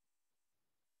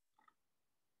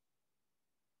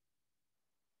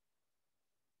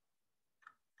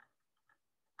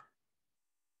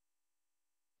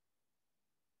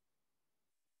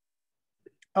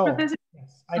 Oh, Professor,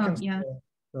 yes, I can yeah. scroll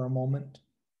for a moment.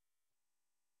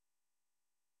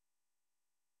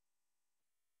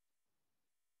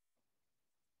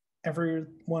 Everyone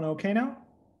okay now?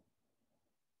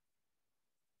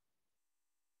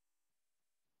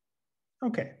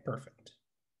 Okay, perfect.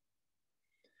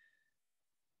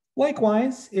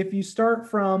 Likewise, if you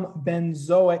start from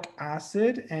benzoic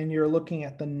acid and you're looking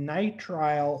at the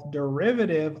nitrile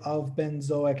derivative of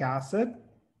benzoic acid,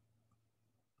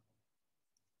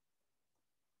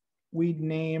 we'd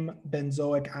name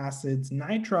benzoic acid's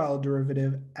nitrile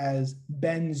derivative as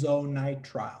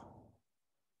benzonitrile.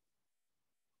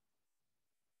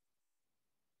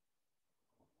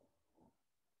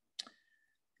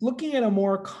 Looking at a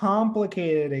more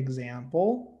complicated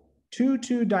example,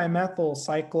 2,2-dimethyl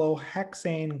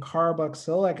cyclohexane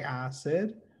carboxylic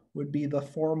acid would be the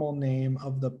formal name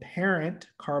of the parent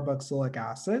carboxylic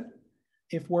acid.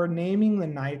 If we're naming the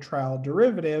nitrile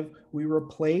derivative, we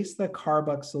replace the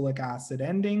carboxylic acid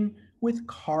ending with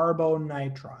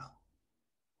carbonitrile.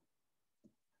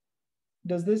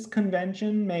 Does this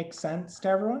convention make sense to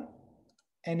everyone?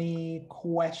 Any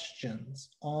questions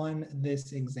on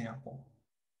this example?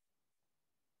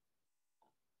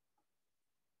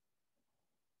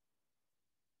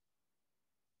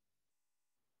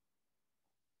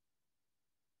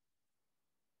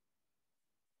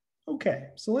 Okay,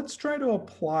 so let's try to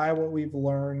apply what we've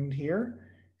learned here,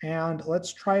 and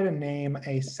let's try to name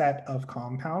a set of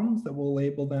compounds that we'll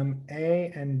label them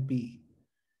A and B.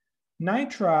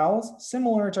 Nitriles,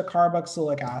 similar to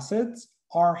carboxylic acids,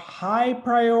 are high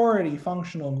priority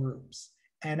functional groups,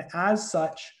 and as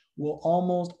such, will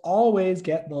almost always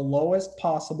get the lowest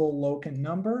possible locant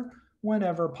number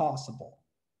whenever possible.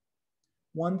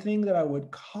 One thing that I would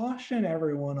caution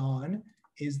everyone on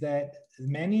is that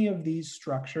many of these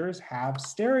structures have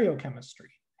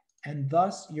stereochemistry, and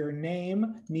thus your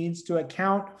name needs to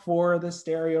account for the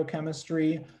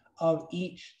stereochemistry of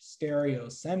each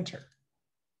stereocenter.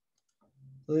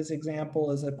 So this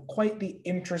example is quite the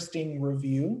interesting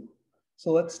review.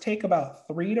 So let's take about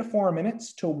 3 to 4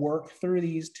 minutes to work through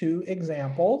these two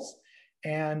examples,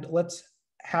 and let's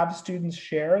have students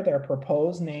share their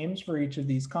proposed names for each of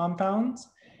these compounds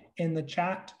in the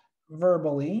chat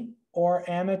verbally or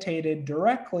annotated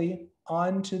directly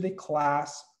onto the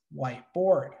class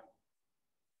whiteboard.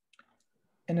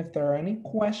 And if there are any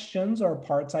questions or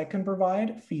parts I can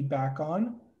provide feedback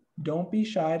on, don't be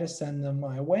shy to send them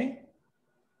my way.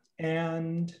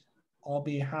 And I'll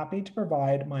be happy to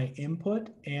provide my input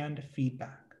and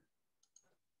feedback.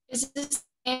 Is this the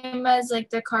same as like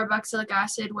the carboxylic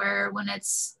acid where when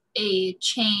it's a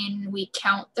chain, we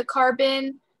count the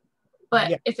carbon,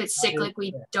 but Yeah, if it's cyclic,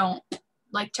 we don't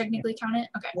like technically count it?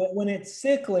 Okay. When it's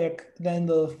cyclic, then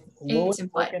the lowest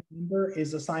implied. broken number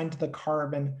is assigned to the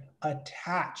carbon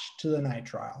attached to the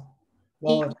nitrile.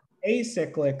 Well, if it's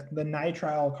acyclic, the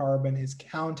nitrile carbon is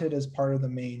counted as part of the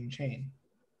main chain.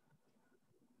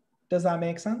 Does that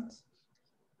make sense?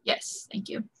 Yes, thank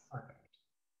you. Perfect.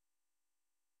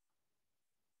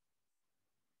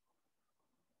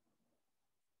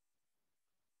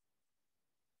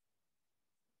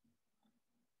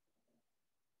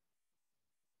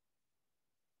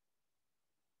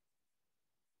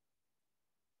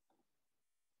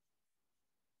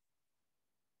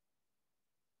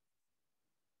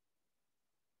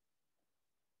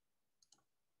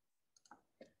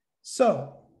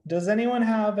 So, does anyone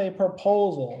have a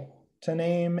proposal to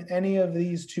name any of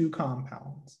these two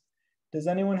compounds? Does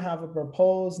anyone have a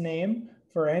proposed name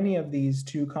for any of these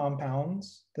two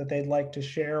compounds that they'd like to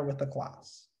share with the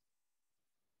class?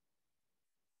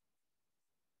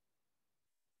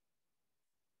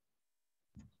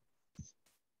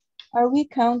 Are we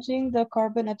counting the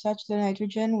carbon attached to the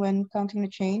nitrogen when counting the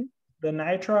chain? The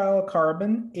nitrile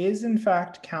carbon is in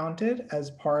fact counted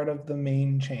as part of the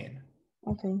main chain.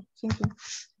 Okay, thank you.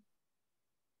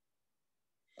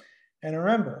 And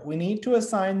remember, we need to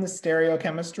assign the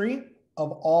stereochemistry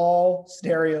of all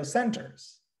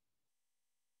stereocenters.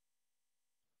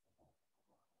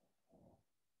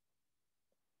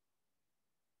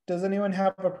 Does anyone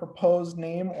have a proposed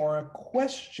name or a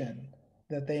question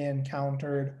that they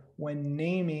encountered when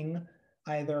naming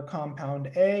either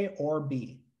compound A or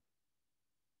B?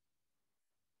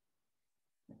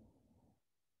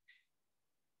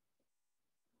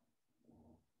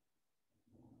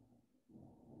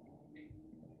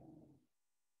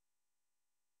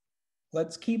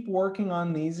 Let's keep working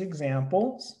on these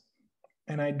examples,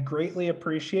 and I'd greatly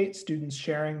appreciate students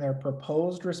sharing their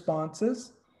proposed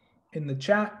responses in the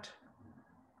chat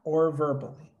or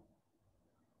verbally.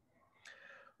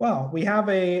 Well, we have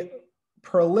a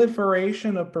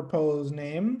proliferation of proposed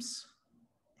names.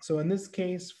 So in this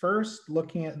case, first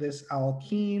looking at this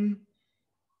alkene,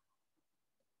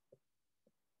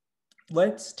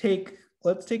 let's take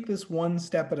this one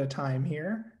step at a time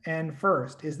here. And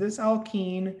first, is this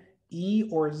alkene E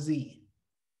or Z?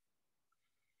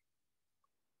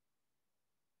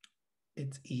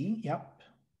 It's E, yep.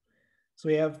 So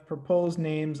we have proposed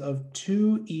names of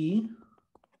 2E,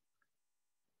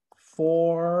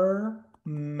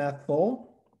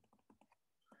 4-methyl,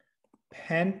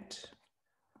 pent,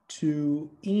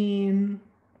 2-ene,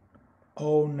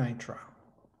 O-nitrile.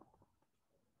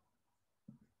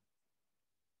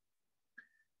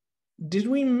 Did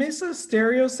we miss a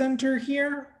stereocenter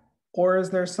here? Or is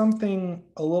there something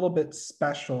a little bit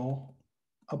special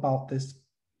about this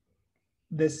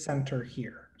center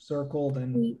here, circled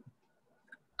and...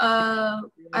 I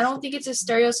don't think it's a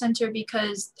stereocenter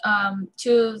because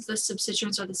 2 of the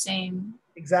substituents are the same.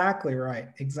 Exactly right,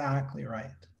 exactly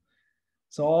right.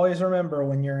 So always remember,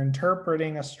 when you're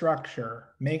interpreting a structure,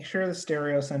 make sure the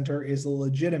stereocenter is a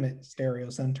legitimate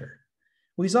stereocenter.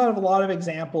 We saw a lot of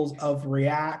examples of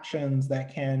reactions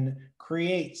that can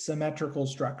create symmetrical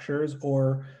structures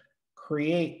or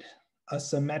create a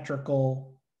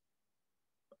symmetrical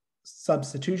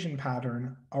substitution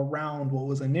pattern around what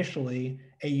was initially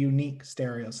a unique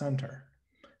stereocenter.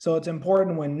 So it's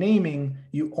important when naming,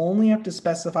 you only have to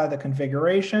specify the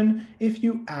configuration if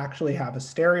you actually have a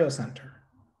stereocenter.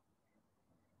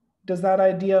 Does that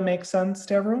idea make sense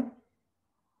to everyone?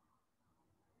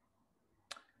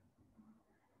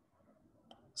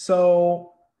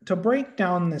 So to break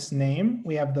down this name,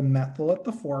 we have the methyl at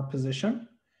the 4 position.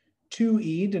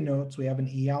 2E denotes we have an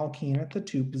E alkene at the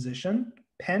 2 position.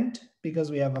 Pent,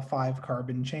 because we have a 5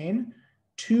 carbon chain.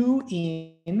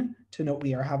 2-ene to note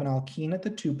we have an alkene at the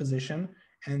 2 position.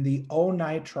 And the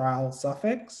O-nitrile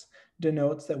suffix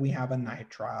denotes that we have a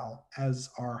nitrile as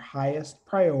our highest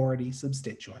priority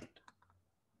substituent.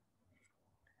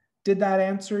 Did that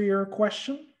answer your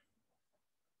question?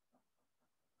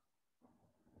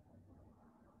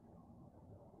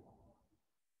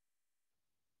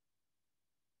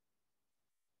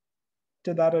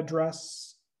 Did that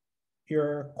address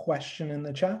your question in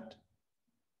the chat?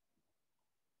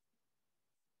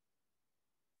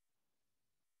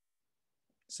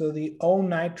 So the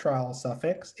O-nitrile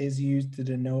suffix is used to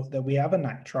denote that we have a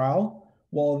nitrile,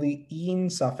 while the -ene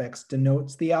suffix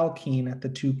denotes the alkene at the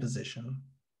 2 position.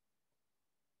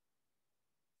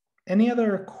 Any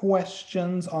other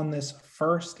questions on this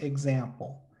first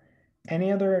example?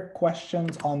 Any other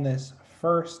questions on this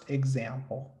first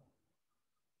example?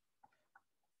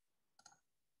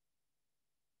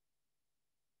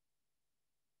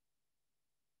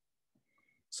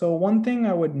 So one thing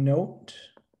I would note,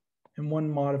 and one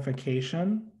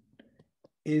modification,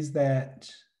 is that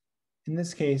in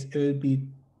this case, it would be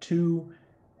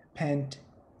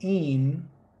 2-pent-ene,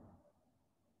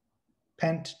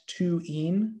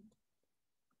 pent-2-ene.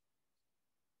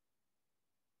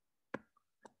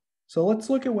 So let's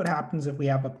look at what happens if we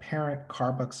have a parent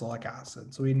carboxylic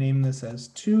acid. So we name this as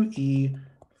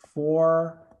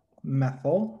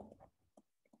 2E4-methyl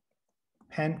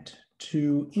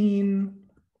pent-2-ene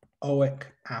oic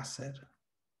acid.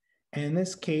 And in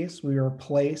this case, we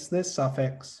replace this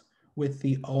suffix with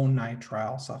the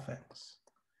O-nitrile suffix.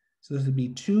 So this would be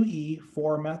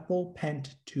 2E4-methyl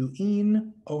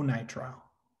pent-2-ene O-nitrile.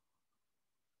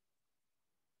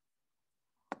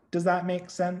 Does that make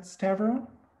sense to everyone?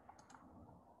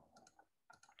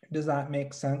 Does that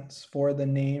make sense for the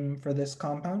name for this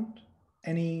compound?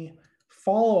 Any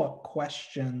follow-up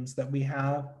questions that we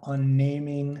have on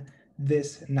naming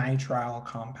this nitrile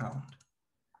compound?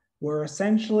 We're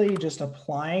essentially just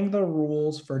applying the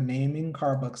rules for naming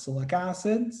carboxylic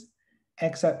acids,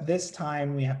 except this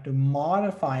time we have to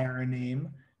modify our name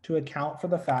to account for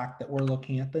the fact that we're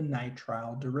looking at the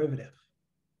nitrile derivative.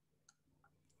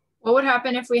 What would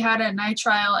happen if we had a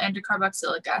nitrile and a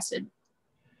carboxylic acid?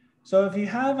 So if you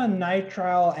have a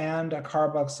nitrile and a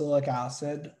carboxylic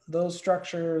acid, those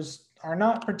structures are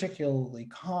not particularly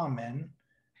common,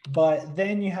 but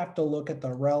then you have to look at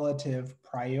the relative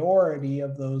priority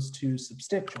of those 2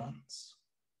 substituents.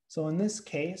 So in this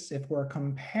case, if we're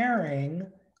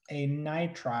comparing a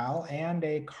nitrile and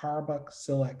a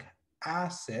carboxylic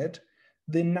acid,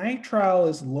 the nitrile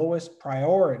is lowest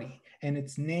priority, and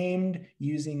it's named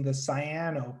using the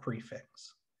cyano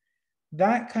prefix.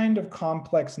 That kind of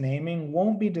complex naming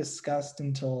won't be discussed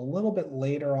until a little bit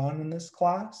later on in this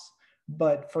class,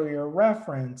 but for your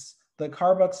reference, the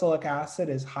carboxylic acid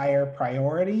is higher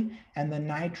priority and the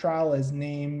nitrile is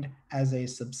named as a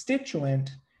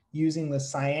substituent using the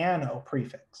cyano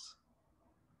prefix.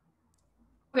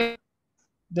 Okay.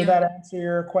 Did that answer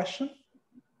your question?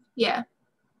 Yeah.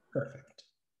 Perfect.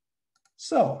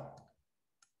 So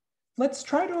let's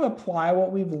try to apply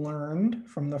what we've learned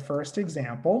from the first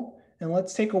example. And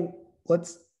let's take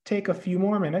a few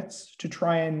more minutes to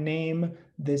try and name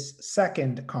this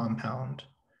second compound,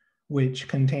 which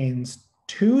contains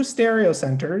 2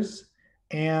 stereocenters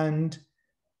and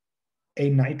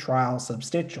a nitrile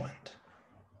substituent.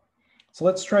 So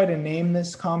let's try to name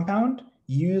this compound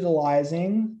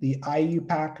utilizing the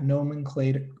IUPAC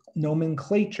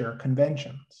nomenclature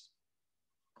conventions.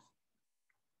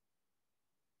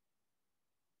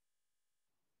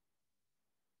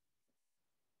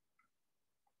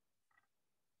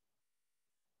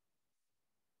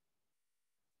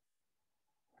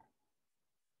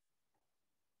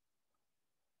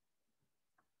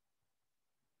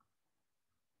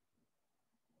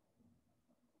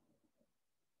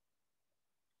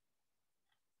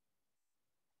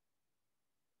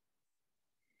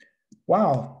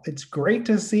 Wow, it's great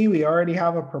to see we already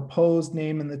have a proposed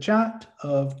name in the chat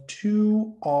of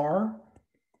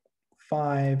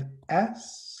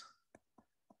 2R5S,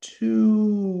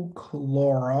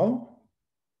 2-chloro,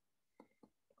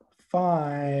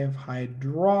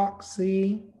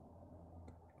 5-hydroxy,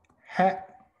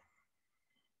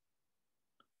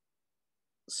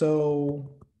 So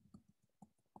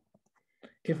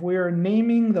if we are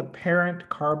naming the parent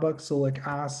carboxylic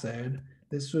acid,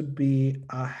 this would be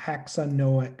a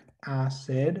hexanoic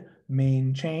acid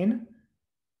main chain.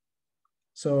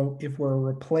 So if we're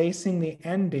replacing the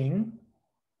ending,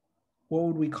 what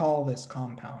would we call this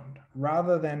compound?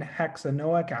 Rather than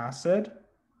hexanoic acid,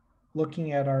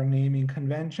 looking at our naming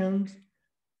conventions,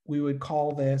 we would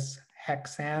call this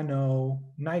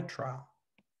hexanonitrile.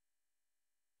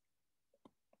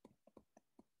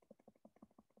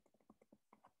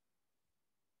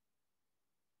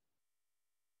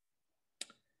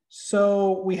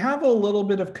 So we have a little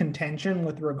bit of contention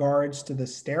with regards to the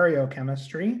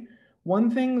stereochemistry. One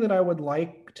thing that I would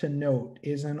like to note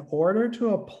is in order to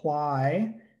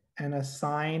apply and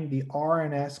assign the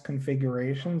RNS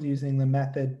configurations using the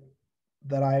method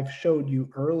that I've showed you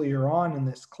earlier on in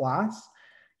this class,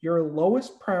 your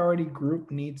lowest priority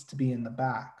group needs to be in the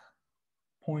back,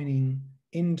 pointing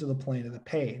into the plane of the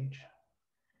page.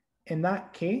 In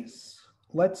that case,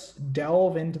 let's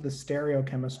delve into the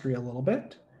stereochemistry a little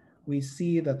bit. We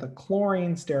see that the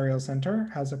chlorine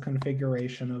stereocenter has a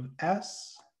configuration of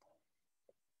S,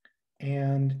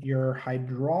 and your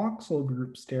hydroxyl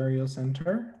group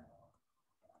stereocenter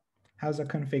has a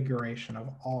configuration of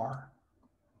R.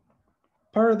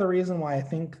 Part of the reason why I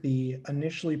think the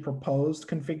initially proposed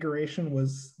configuration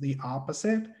was the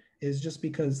opposite is just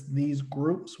because these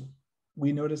groups,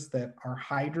 we noticed that our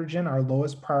hydrogen, our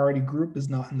lowest priority group, is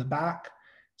not in the back.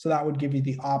 So that would give you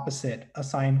the opposite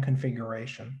assigned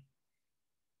configuration.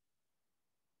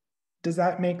 Does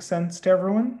that make sense to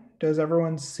everyone? Does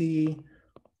everyone see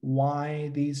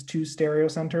why these two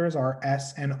stereocenters are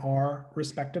S and R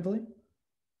respectively?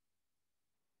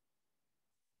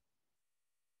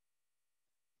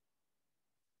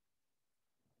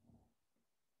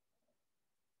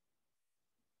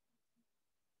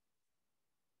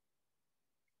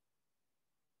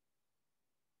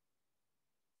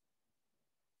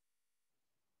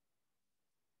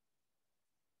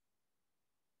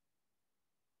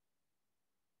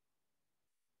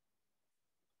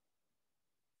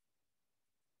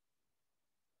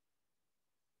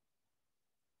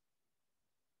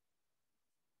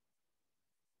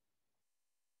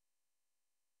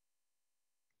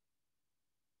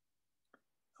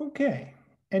 Okay,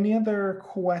 any other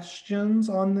questions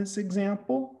on this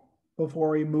example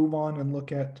before we move on and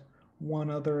look at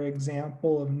one other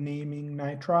example of naming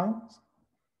nitriles?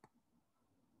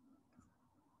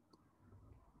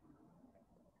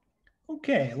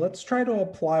 Okay, let's try to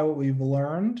apply what we've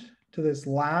learned to this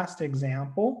last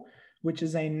example, which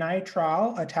is a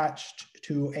nitrile attached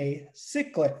to a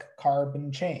cyclic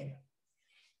carbon chain.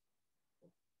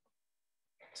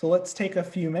 So let's take a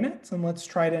few minutes and let's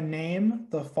try to name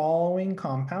the following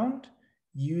compound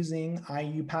using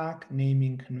IUPAC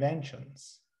naming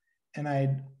conventions. And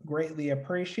I'd greatly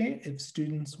appreciate if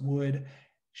students would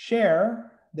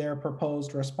share their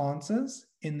proposed responses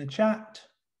in the chat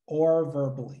or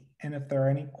verbally. And if there are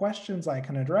any questions I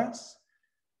can address,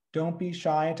 don't be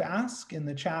shy to ask in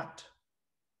the chat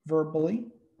verbally,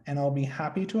 and I'll be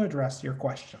happy to address your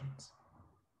questions.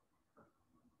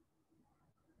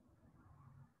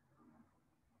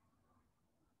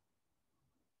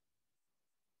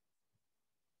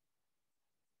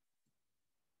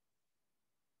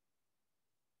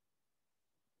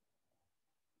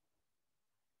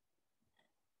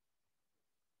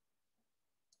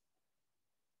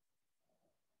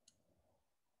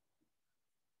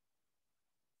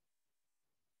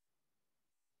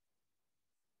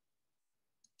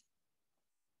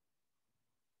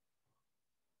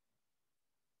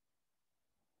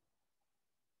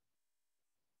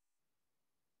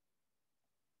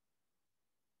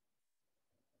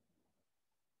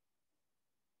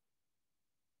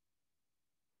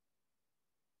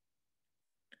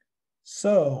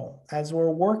 So, as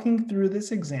we're working through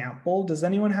this example, does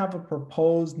anyone have a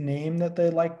proposed name that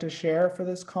they'd like to share for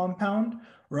this compound?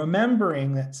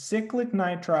 Remembering that cyclic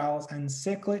nitriles and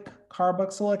cyclic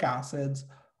carboxylic acids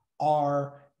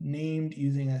are named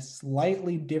using a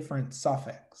slightly different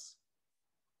suffix.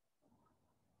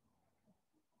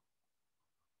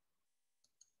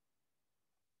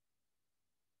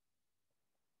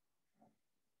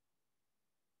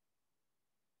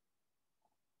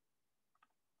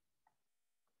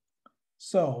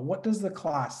 So what does the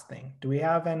class think? Do we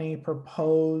have any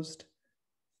proposed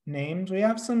names? We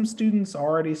have some students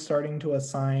already starting to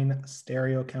assign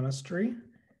stereochemistry.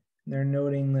 They're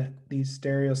noting that these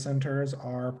stereocenters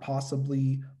are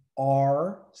possibly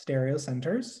R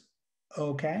stereocenters.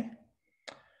 Okay.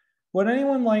 Would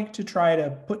anyone like to try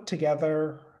to put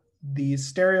together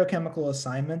these stereochemical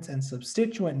assignments and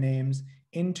substituent names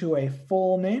into a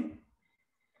full name?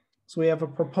 So we have a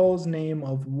proposed name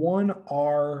of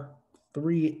 1R3S,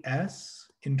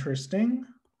 interesting,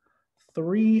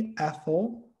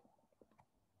 3-ethyl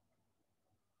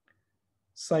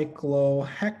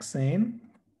cyclohexane,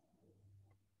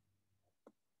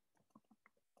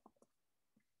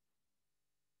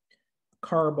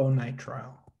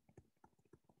 carbonitrile.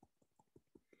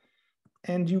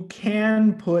 And you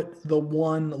can put the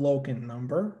 1 locant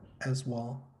number as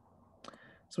well.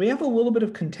 So we have a little bit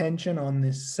of contention on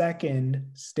this second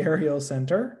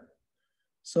stereocenter.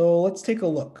 So let's take a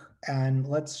look and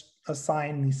let's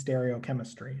assign the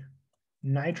stereochemistry.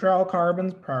 Nitrile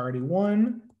carbons, priority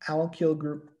 1, alkyl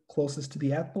group closest to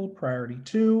the ethyl, priority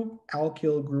 2,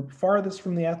 alkyl group farthest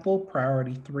from the ethyl,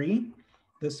 priority 3.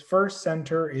 This first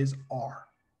center is R.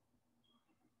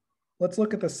 Let's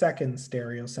look at the second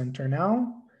stereocenter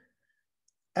now.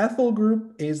 Ethyl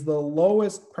group is the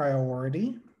lowest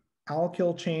priority.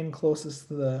 Alkyl chain closest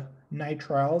to the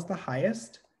nitrile is the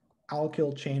highest.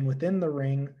 Alkyl chain within the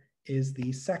ring is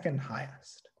the second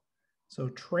highest. So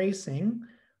tracing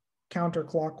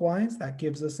counterclockwise, that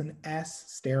gives us an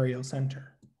S stereocenter.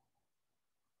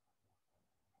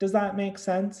 Does that make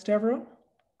sense to everyone?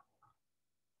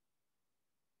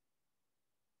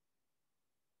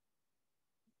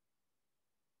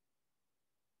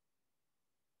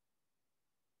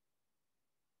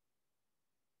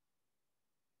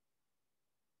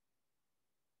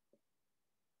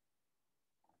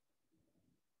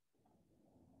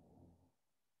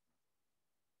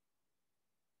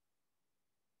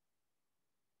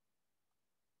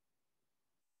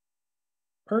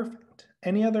 Perfect.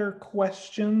 Any other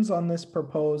questions on this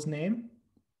proposed name?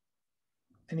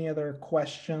 Any other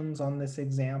questions on this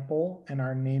example and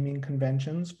our naming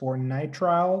conventions for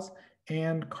nitriles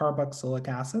and carboxylic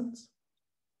acids?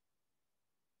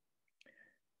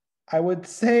 I would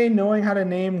say knowing how to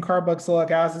name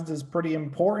carboxylic acids is pretty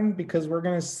important because we're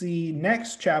going to see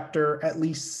next chapter at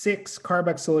least 6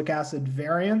 carboxylic acid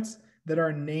variants that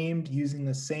are named using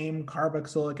the same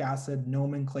carboxylic acid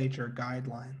nomenclature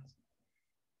guidelines.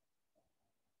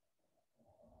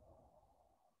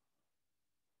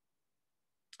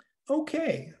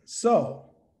 Okay, so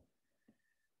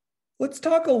let's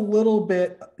talk a little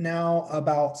bit now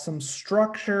about some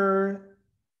structure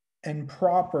and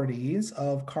properties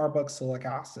of carboxylic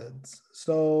acids.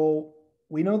 So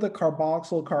we know that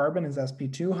carboxyl carbon is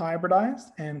sp2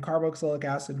 hybridized and carboxylic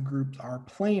acid groups are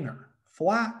planar,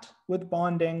 flat with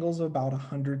bond angles of about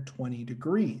 120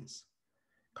 degrees.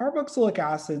 Carboxylic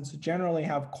acids generally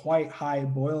have quite high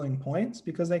boiling points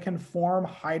because they can form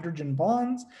hydrogen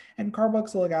bonds, and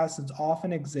carboxylic acids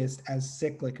often exist as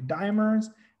cyclic dimers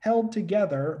held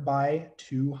together by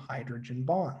 2 hydrogen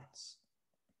bonds.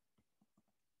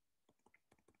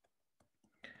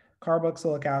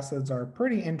 Carboxylic acids are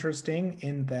pretty interesting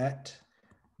in that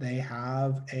they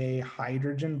have a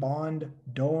hydrogen bond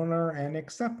donor and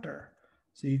acceptor.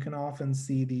 So you can often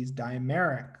see these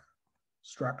dimeric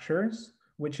structures,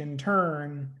 which in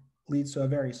turn leads to a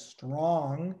very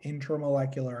strong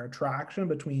intermolecular attraction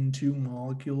between 2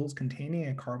 molecules containing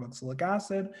a carboxylic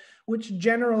acid, which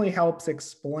generally helps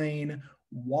explain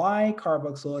why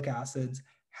carboxylic acids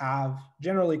have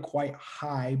generally quite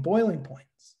high boiling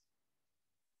points.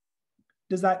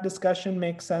 Does that discussion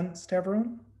make sense to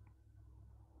everyone?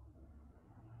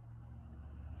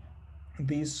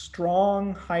 These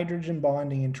strong hydrogen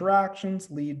bonding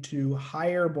interactions lead to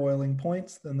higher boiling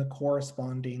points than the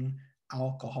corresponding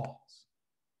alcohols.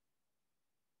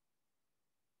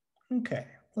 Okay,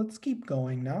 let's keep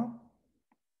going now.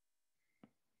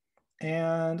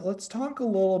 And let's talk a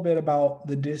little bit about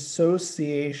the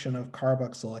dissociation of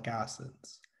carboxylic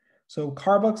acids. So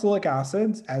carboxylic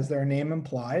acids, as their name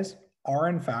implies, are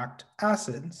in fact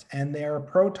acids, and they are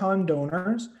proton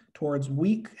donors towards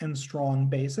weak and strong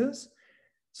bases.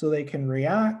 So they can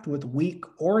react with weak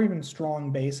or even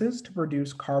strong bases to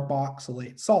produce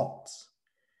carboxylate salts.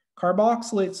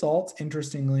 Carboxylate salts,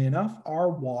 interestingly enough, are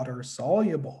water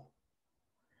soluble,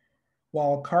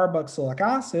 while carboxylic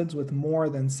acids with more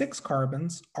than 6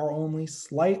 carbons are only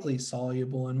slightly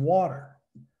soluble in water.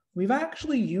 We've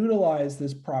actually utilized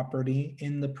this property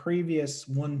in the previous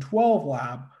 112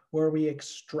 lab, where we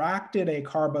extracted a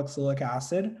carboxylic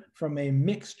acid from a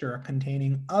mixture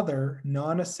containing other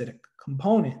non-acidic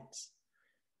components.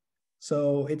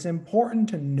 So it's important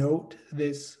to note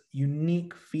this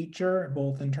unique feature,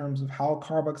 both in terms of how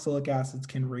carboxylic acids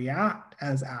can react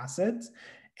as acids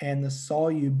and the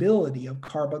solubility of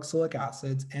carboxylic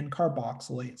acids and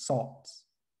carboxylate salts.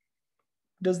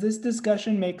 Does this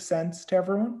discussion make sense to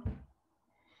everyone?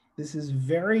 This is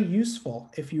very useful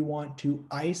if you want to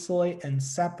isolate and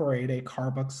separate a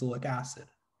carboxylic acid.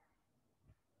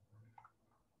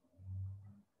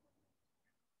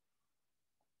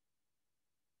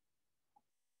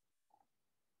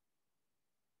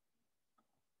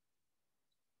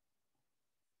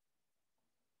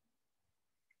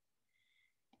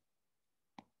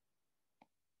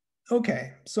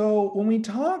 Okay, so when we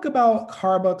talk about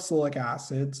carboxylic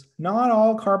acids, not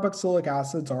all carboxylic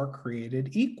acids are created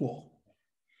equal.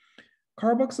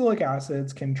 Carboxylic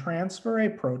acids can transfer a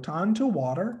proton to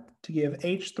water to give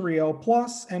H3O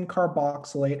plus and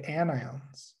carboxylate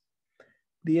anions.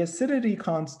 The acidity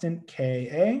constant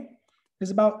Ka is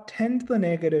about 10 to the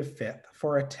negative fifth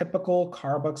for a typical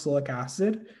carboxylic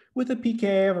acid with a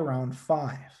pKa of around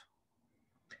 5.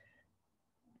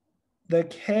 The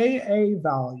Ka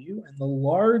value, and the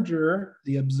larger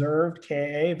the observed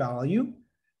Ka value,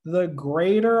 the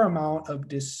greater amount of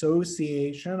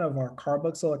dissociation of our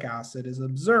carboxylic acid is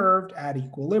observed at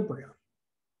equilibrium.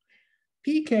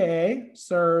 pKa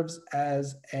serves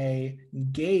as a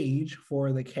gauge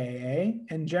for the Ka,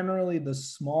 and generally the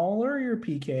smaller your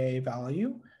pKa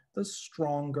value, the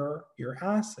stronger your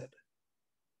acid.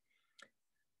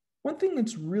 One thing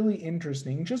that's really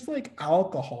interesting, just like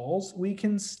alcohols, we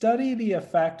can study the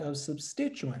effect of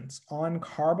substituents on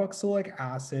carboxylic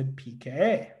acid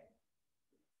pKa.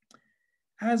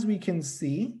 As we can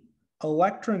see,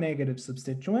 electronegative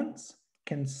substituents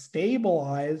can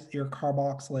stabilize your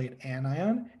carboxylate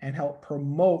anion and help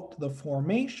promote the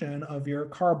formation of your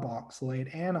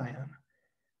carboxylate anion.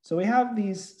 So we have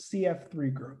these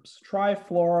CF3 groups,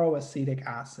 trifluoroacetic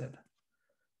acid.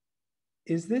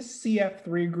 Is this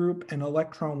CF3 group an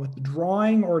electron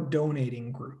withdrawing or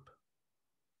donating group?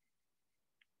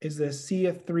 Is this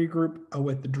CF3 group a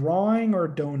withdrawing or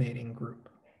donating group?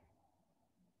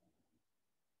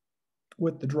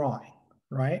 Withdrawing,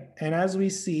 right? And as we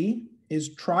see,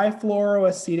 is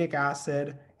trifluoroacetic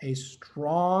acid a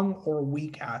strong or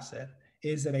weak acid?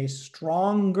 Is it a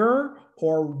stronger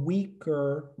or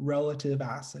weaker relative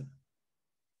acid?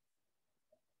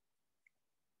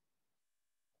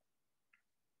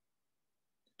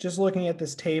 Just looking at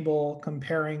this table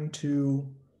comparing to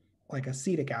like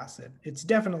acetic acid, it's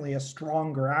definitely a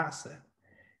stronger acid.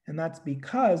 And that's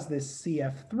because this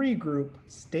CF3 group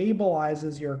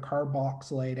stabilizes your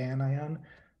carboxylate anion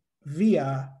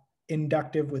via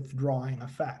inductive withdrawing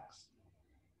effects.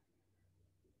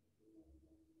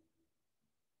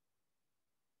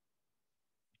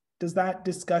 Does that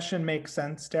discussion make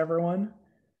sense to everyone?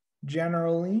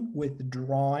 Generally,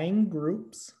 withdrawing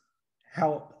groups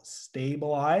help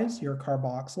stabilize your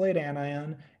carboxylate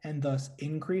anion and thus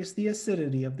increase the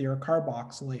acidity of your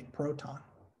carboxylate proton.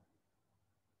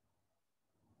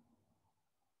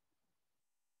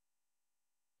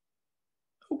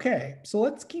 Okay, so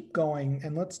let's keep going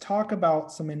and let's talk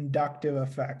about some inductive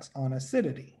effects on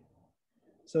acidity.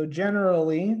 So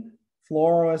generally,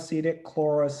 fluoroacetic,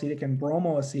 chloroacetic, and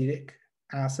bromoacetic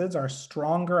acids are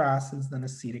stronger acids than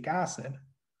acetic acid.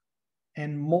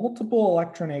 And multiple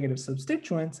electronegative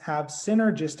substituents have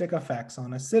synergistic effects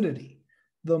on acidity.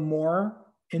 The more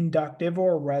inductive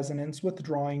or resonance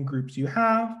withdrawing groups you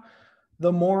have,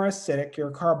 the more acidic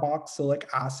your carboxylic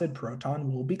acid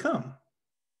proton will become.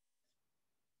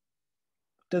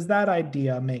 Does that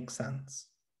idea make sense?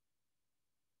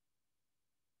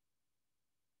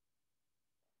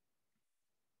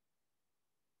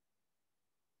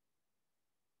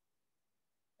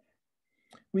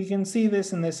 We can see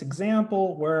this in this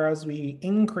example, where as we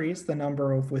increase the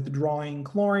number of withdrawing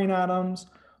chlorine atoms,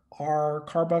 our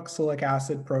carboxylic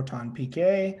acid proton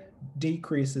pKa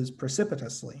decreases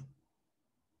precipitously.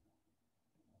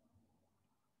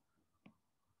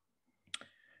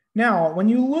 Now, when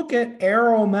you look at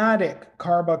aromatic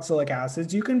carboxylic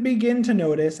acids, you can begin to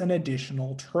notice an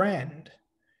additional trend.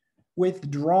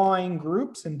 Withdrawing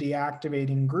groups and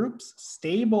deactivating groups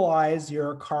stabilize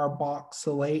your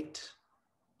carboxylate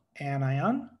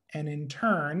anion and in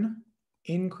turn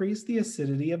increase the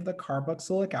acidity of the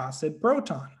carboxylic acid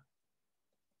proton.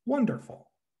 Wonderful.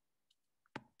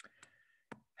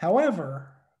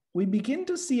 However, we begin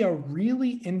to see a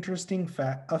really interesting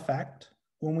effect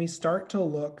when we start to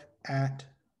look at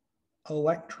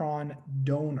electron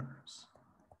donors.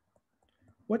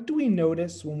 What do we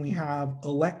notice when we have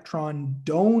electron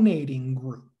donating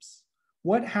groups?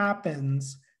 What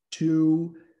happens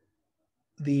to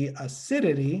the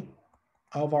acidity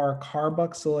of our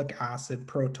carboxylic acid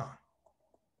proton?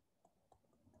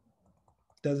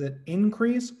 Does it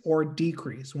increase or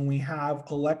decrease when we have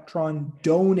electron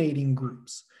donating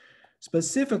groups,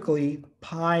 specifically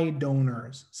pi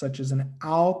donors, such as an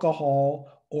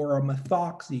alcohol or a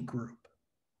methoxy group?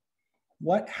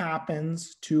 What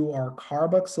happens to our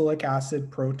carboxylic acid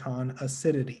proton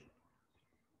acidity?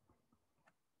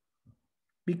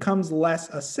 Becomes less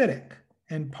acidic.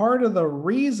 And part of the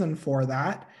reason for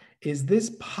that is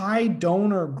this pi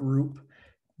donor group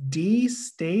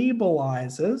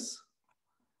destabilizes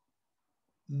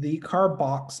the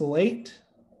carboxylate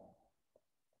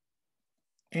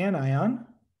anion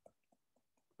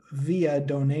via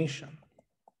donation.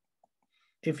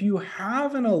 If you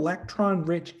have an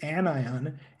electron-rich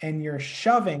anion and you're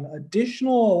shoving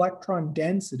additional electron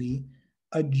density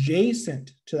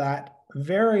adjacent to that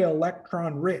very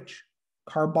electron-rich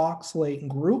carboxylate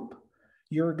group,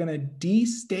 you're going to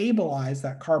destabilize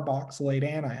that carboxylate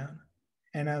anion.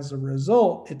 And as a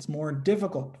result, it's more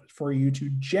difficult for you to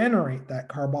generate that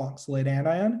carboxylate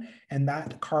anion, and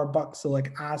that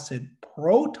carboxylic acid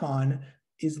proton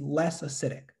is less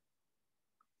acidic.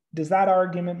 Does that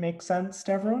argument make sense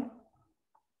to everyone?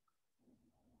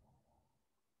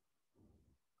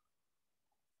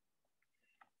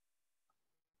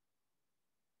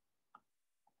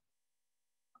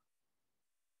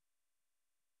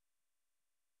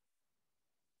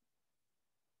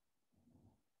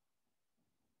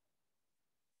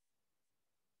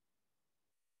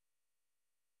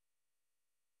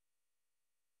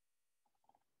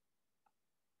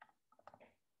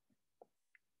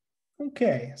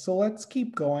 Okay, so let's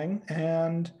keep going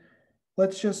and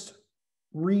let's just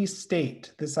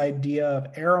restate this idea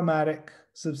of aromatic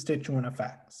substituent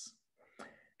effects.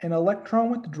 An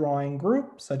electron withdrawing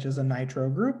group, such as a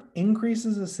nitro group,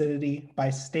 increases acidity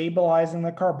by stabilizing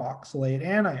the carboxylate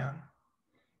anion.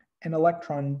 An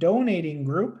electron donating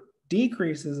group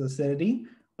decreases acidity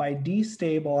by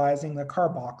destabilizing the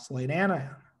carboxylate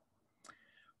anion.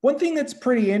 One thing that's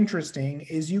pretty interesting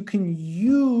is you can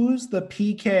use the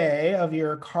pKa of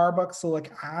your carboxylic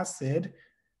acid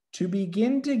to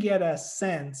begin to get a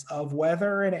sense of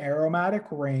whether an aromatic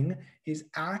ring is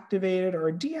activated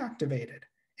or deactivated.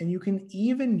 And you can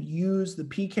even use the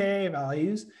pKa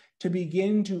values to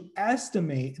begin to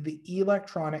estimate the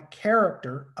electronic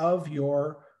character of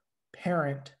your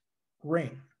parent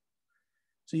ring.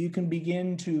 So you can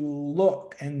begin to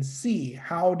look and see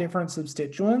how different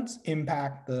substituents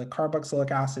impact the carboxylic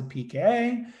acid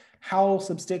pKa, how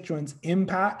substituents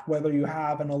impact whether you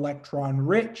have an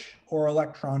electron-rich or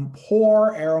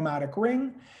electron-poor aromatic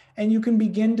ring, and you can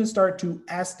begin to start to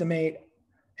estimate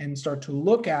and start to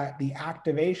look at the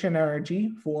activation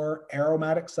energy for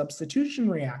aromatic substitution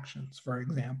reactions, for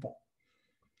example.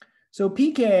 So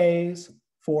pKa's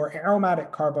for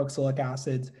aromatic carboxylic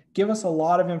acids give us a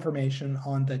lot of information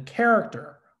on the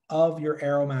character of your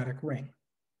aromatic ring.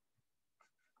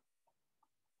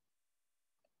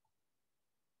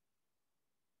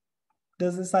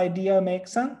 Does this idea make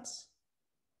sense?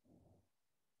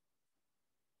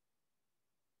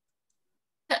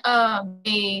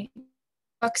 A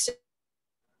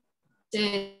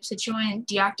constituent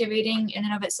deactivating in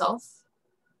and of itself?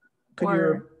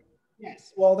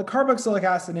 Yes, well, the carboxylic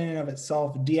acid in and of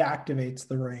itself deactivates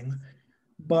the ring,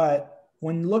 but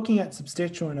when looking at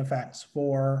substituent effects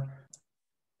for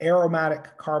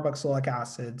aromatic carboxylic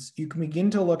acids, you can begin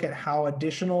to look at how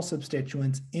additional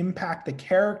substituents impact the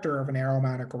character of an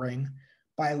aromatic ring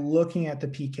by looking at the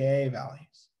pKa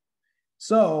values.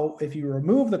 So if you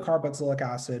remove the carboxylic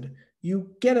acid,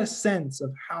 you get a sense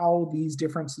of how these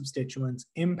different substituents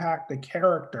impact the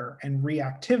character and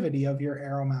reactivity of your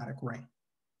aromatic ring.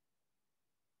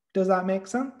 Does that make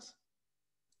sense?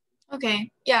 Okay,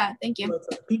 yeah, thank you.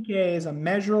 So pKa is a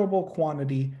measurable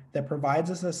quantity that provides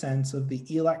us a sense of the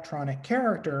electronic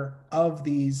character of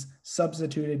these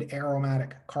substituted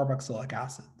aromatic carboxylic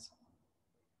acids.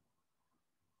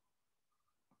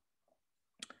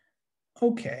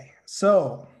 Okay,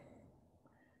 so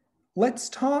let's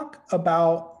talk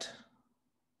about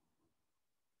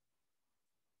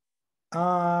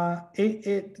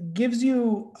it gives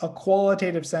you a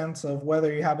qualitative sense of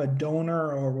whether you have a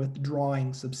donor or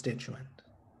withdrawing substituent.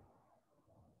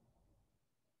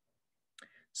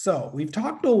 So we've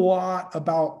talked a lot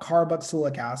about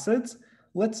carboxylic acids.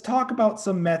 Let's talk about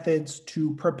some methods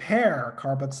to prepare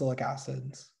carboxylic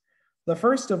acids. The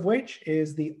first of which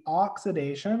is the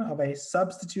oxidation of a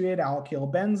substituted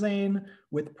alkyl benzene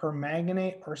with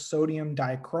permanganate or sodium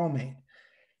dichromate.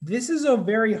 This is a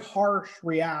very harsh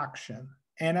reaction,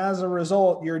 and as a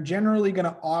result, you're generally going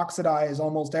to oxidize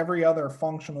almost every other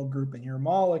functional group in your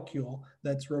molecule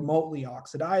that's remotely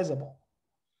oxidizable.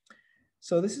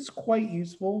 So this is quite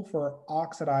useful for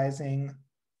oxidizing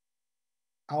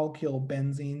alkyl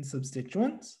benzene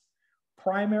substituents.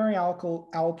 Primary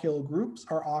alkyl groups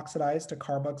are oxidized to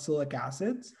carboxylic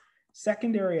acids.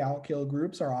 Secondary alkyl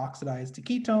groups are oxidized to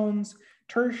ketones.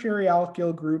 Tertiary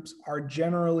alkyl groups are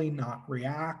generally not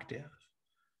reactive.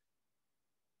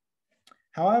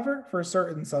 However, for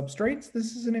certain substrates,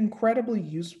 this is an incredibly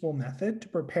useful method to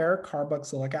prepare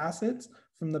carboxylic acids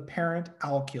from the parent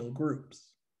alkyl groups.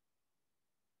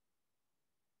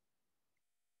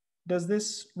 Does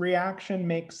this reaction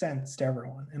make sense to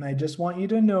everyone? And I just want you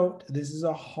to note, this is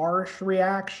a harsh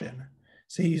reaction.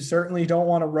 So you certainly don't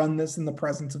want to run this in the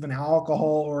presence of an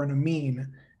alcohol or an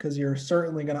amine, because you're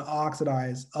certainly going to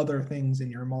oxidize other things in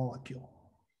your molecule.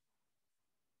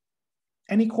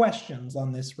 Any questions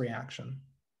on this reaction?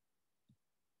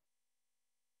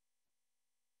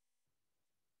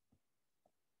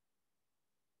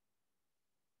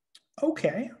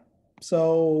 Okay,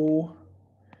 so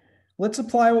let's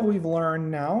apply what we've learned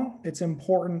now. It's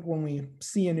important when we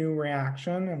see a new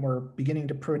reaction and we're beginning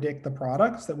to predict the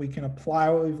products that we can apply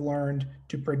what we've learned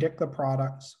to predict the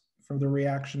products for the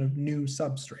reaction of new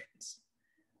substrates.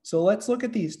 So let's look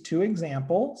at these two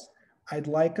examples. I'd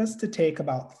like us to take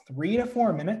about 3 to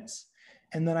 4 minutes,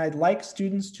 and then I'd like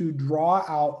students to draw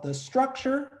out the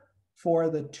structure for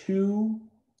the two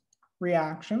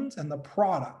reactions and the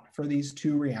product for these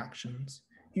two reactions.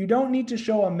 You don't need to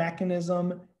show a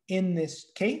mechanism in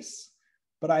this case,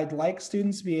 but I'd like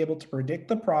students to be able to predict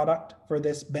the product for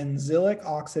this benzylic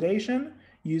oxidation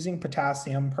using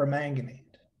potassium permanganate.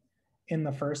 In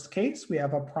the first case, we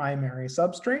have a primary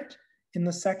substrate. In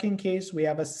the second case, we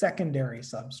have a secondary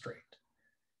substrate.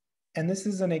 And this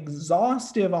is an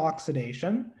exhaustive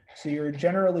oxidation. So you're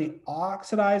generally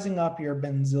oxidizing up your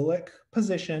benzylic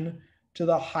position to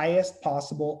the highest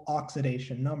possible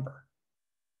oxidation number.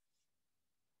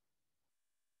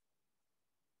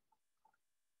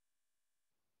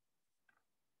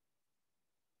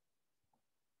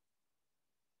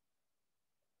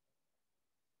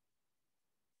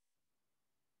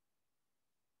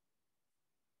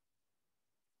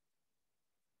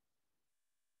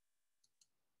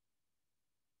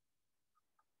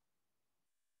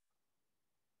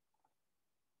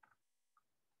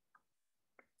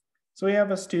 So we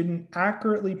have a student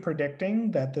accurately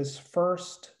predicting that this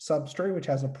first substrate, which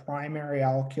has a primary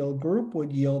alkyl group,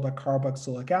 would yield a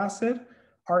carboxylic acid.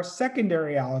 Our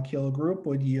secondary alkyl group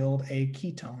would yield a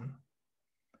ketone.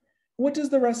 What does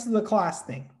the rest of the class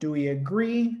think? Do we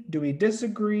agree? Do we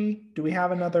disagree? Do we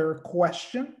have another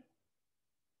question?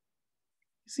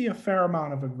 You see a fair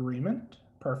amount of agreement.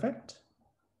 Perfect.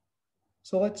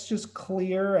 So let's just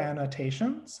clear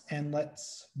annotations and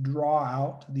let's draw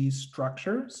out these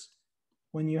structures.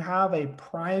 When you have a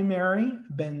primary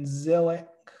benzylic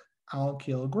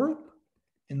alkyl group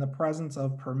in the presence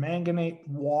of permanganate,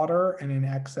 water, and an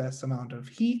excess amount of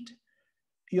heat,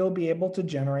 you'll be able to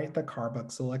generate the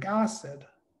carboxylic acid.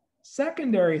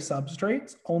 Secondary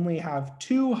substrates only have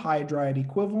 2 hydride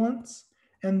equivalents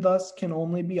and thus can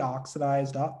only be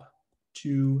oxidized up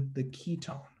to the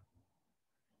ketone.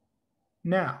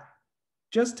 Now,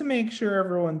 just to make sure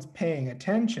everyone's paying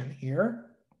attention here,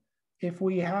 if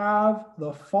we have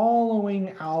the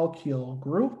following alkyl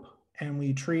group and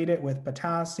we treat it with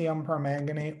potassium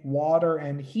permanganate, water,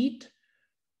 and heat,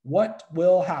 what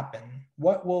will happen?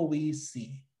 What will we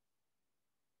see?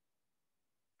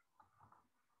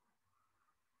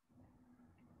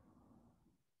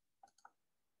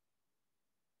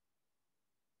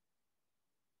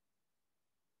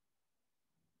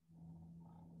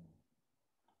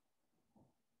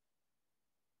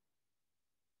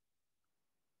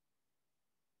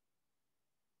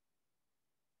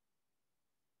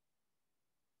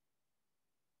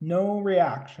 No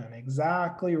reaction,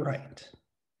 exactly right.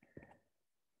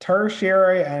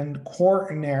 Tertiary and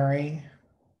quaternary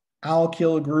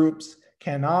alkyl groups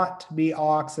cannot be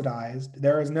oxidized.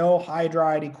 There is no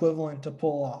hydride equivalent to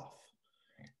pull off.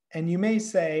 And you may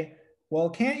say, well,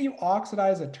 can't you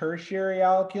oxidize a tertiary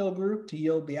alkyl group to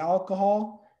yield the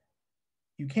alcohol?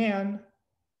 You can,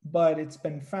 but it's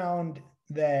been found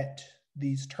that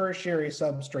these tertiary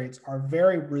substrates are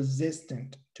very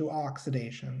resistant to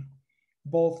oxidation,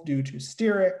 both due to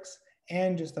sterics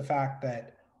and just the fact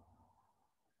that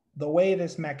the way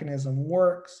this mechanism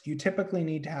works, you typically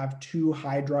need to have 2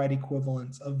 hydride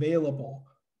equivalents available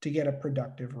to get a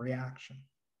productive reaction.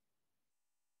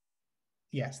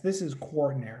 Yes, this is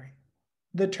quaternary.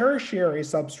 The tertiary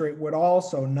substrate would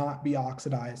also not be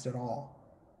oxidized at all.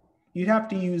 You'd have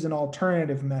to use an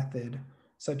alternative method,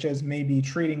 such as maybe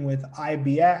treating with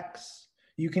IBX.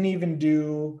 You can even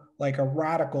do like a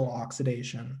radical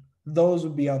oxidation. Those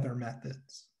would be other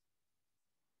methods.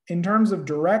 In terms of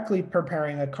directly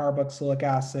preparing a carboxylic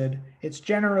acid, it's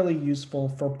generally useful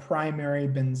for primary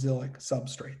benzylic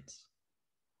substrates.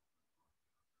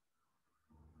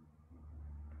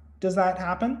 Does that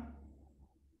happen?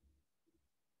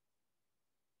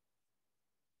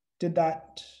 Did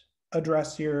that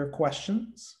address your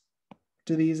questions?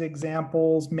 Do these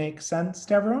examples make sense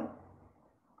to everyone?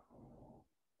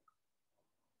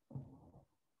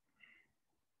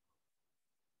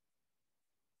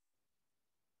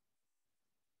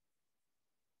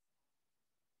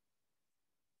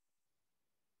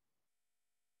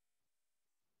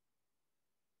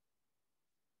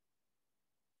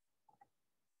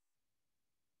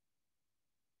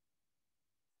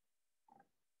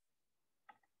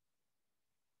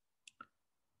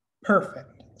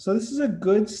 Perfect. So this is a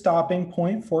good stopping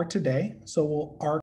point for today. So we'll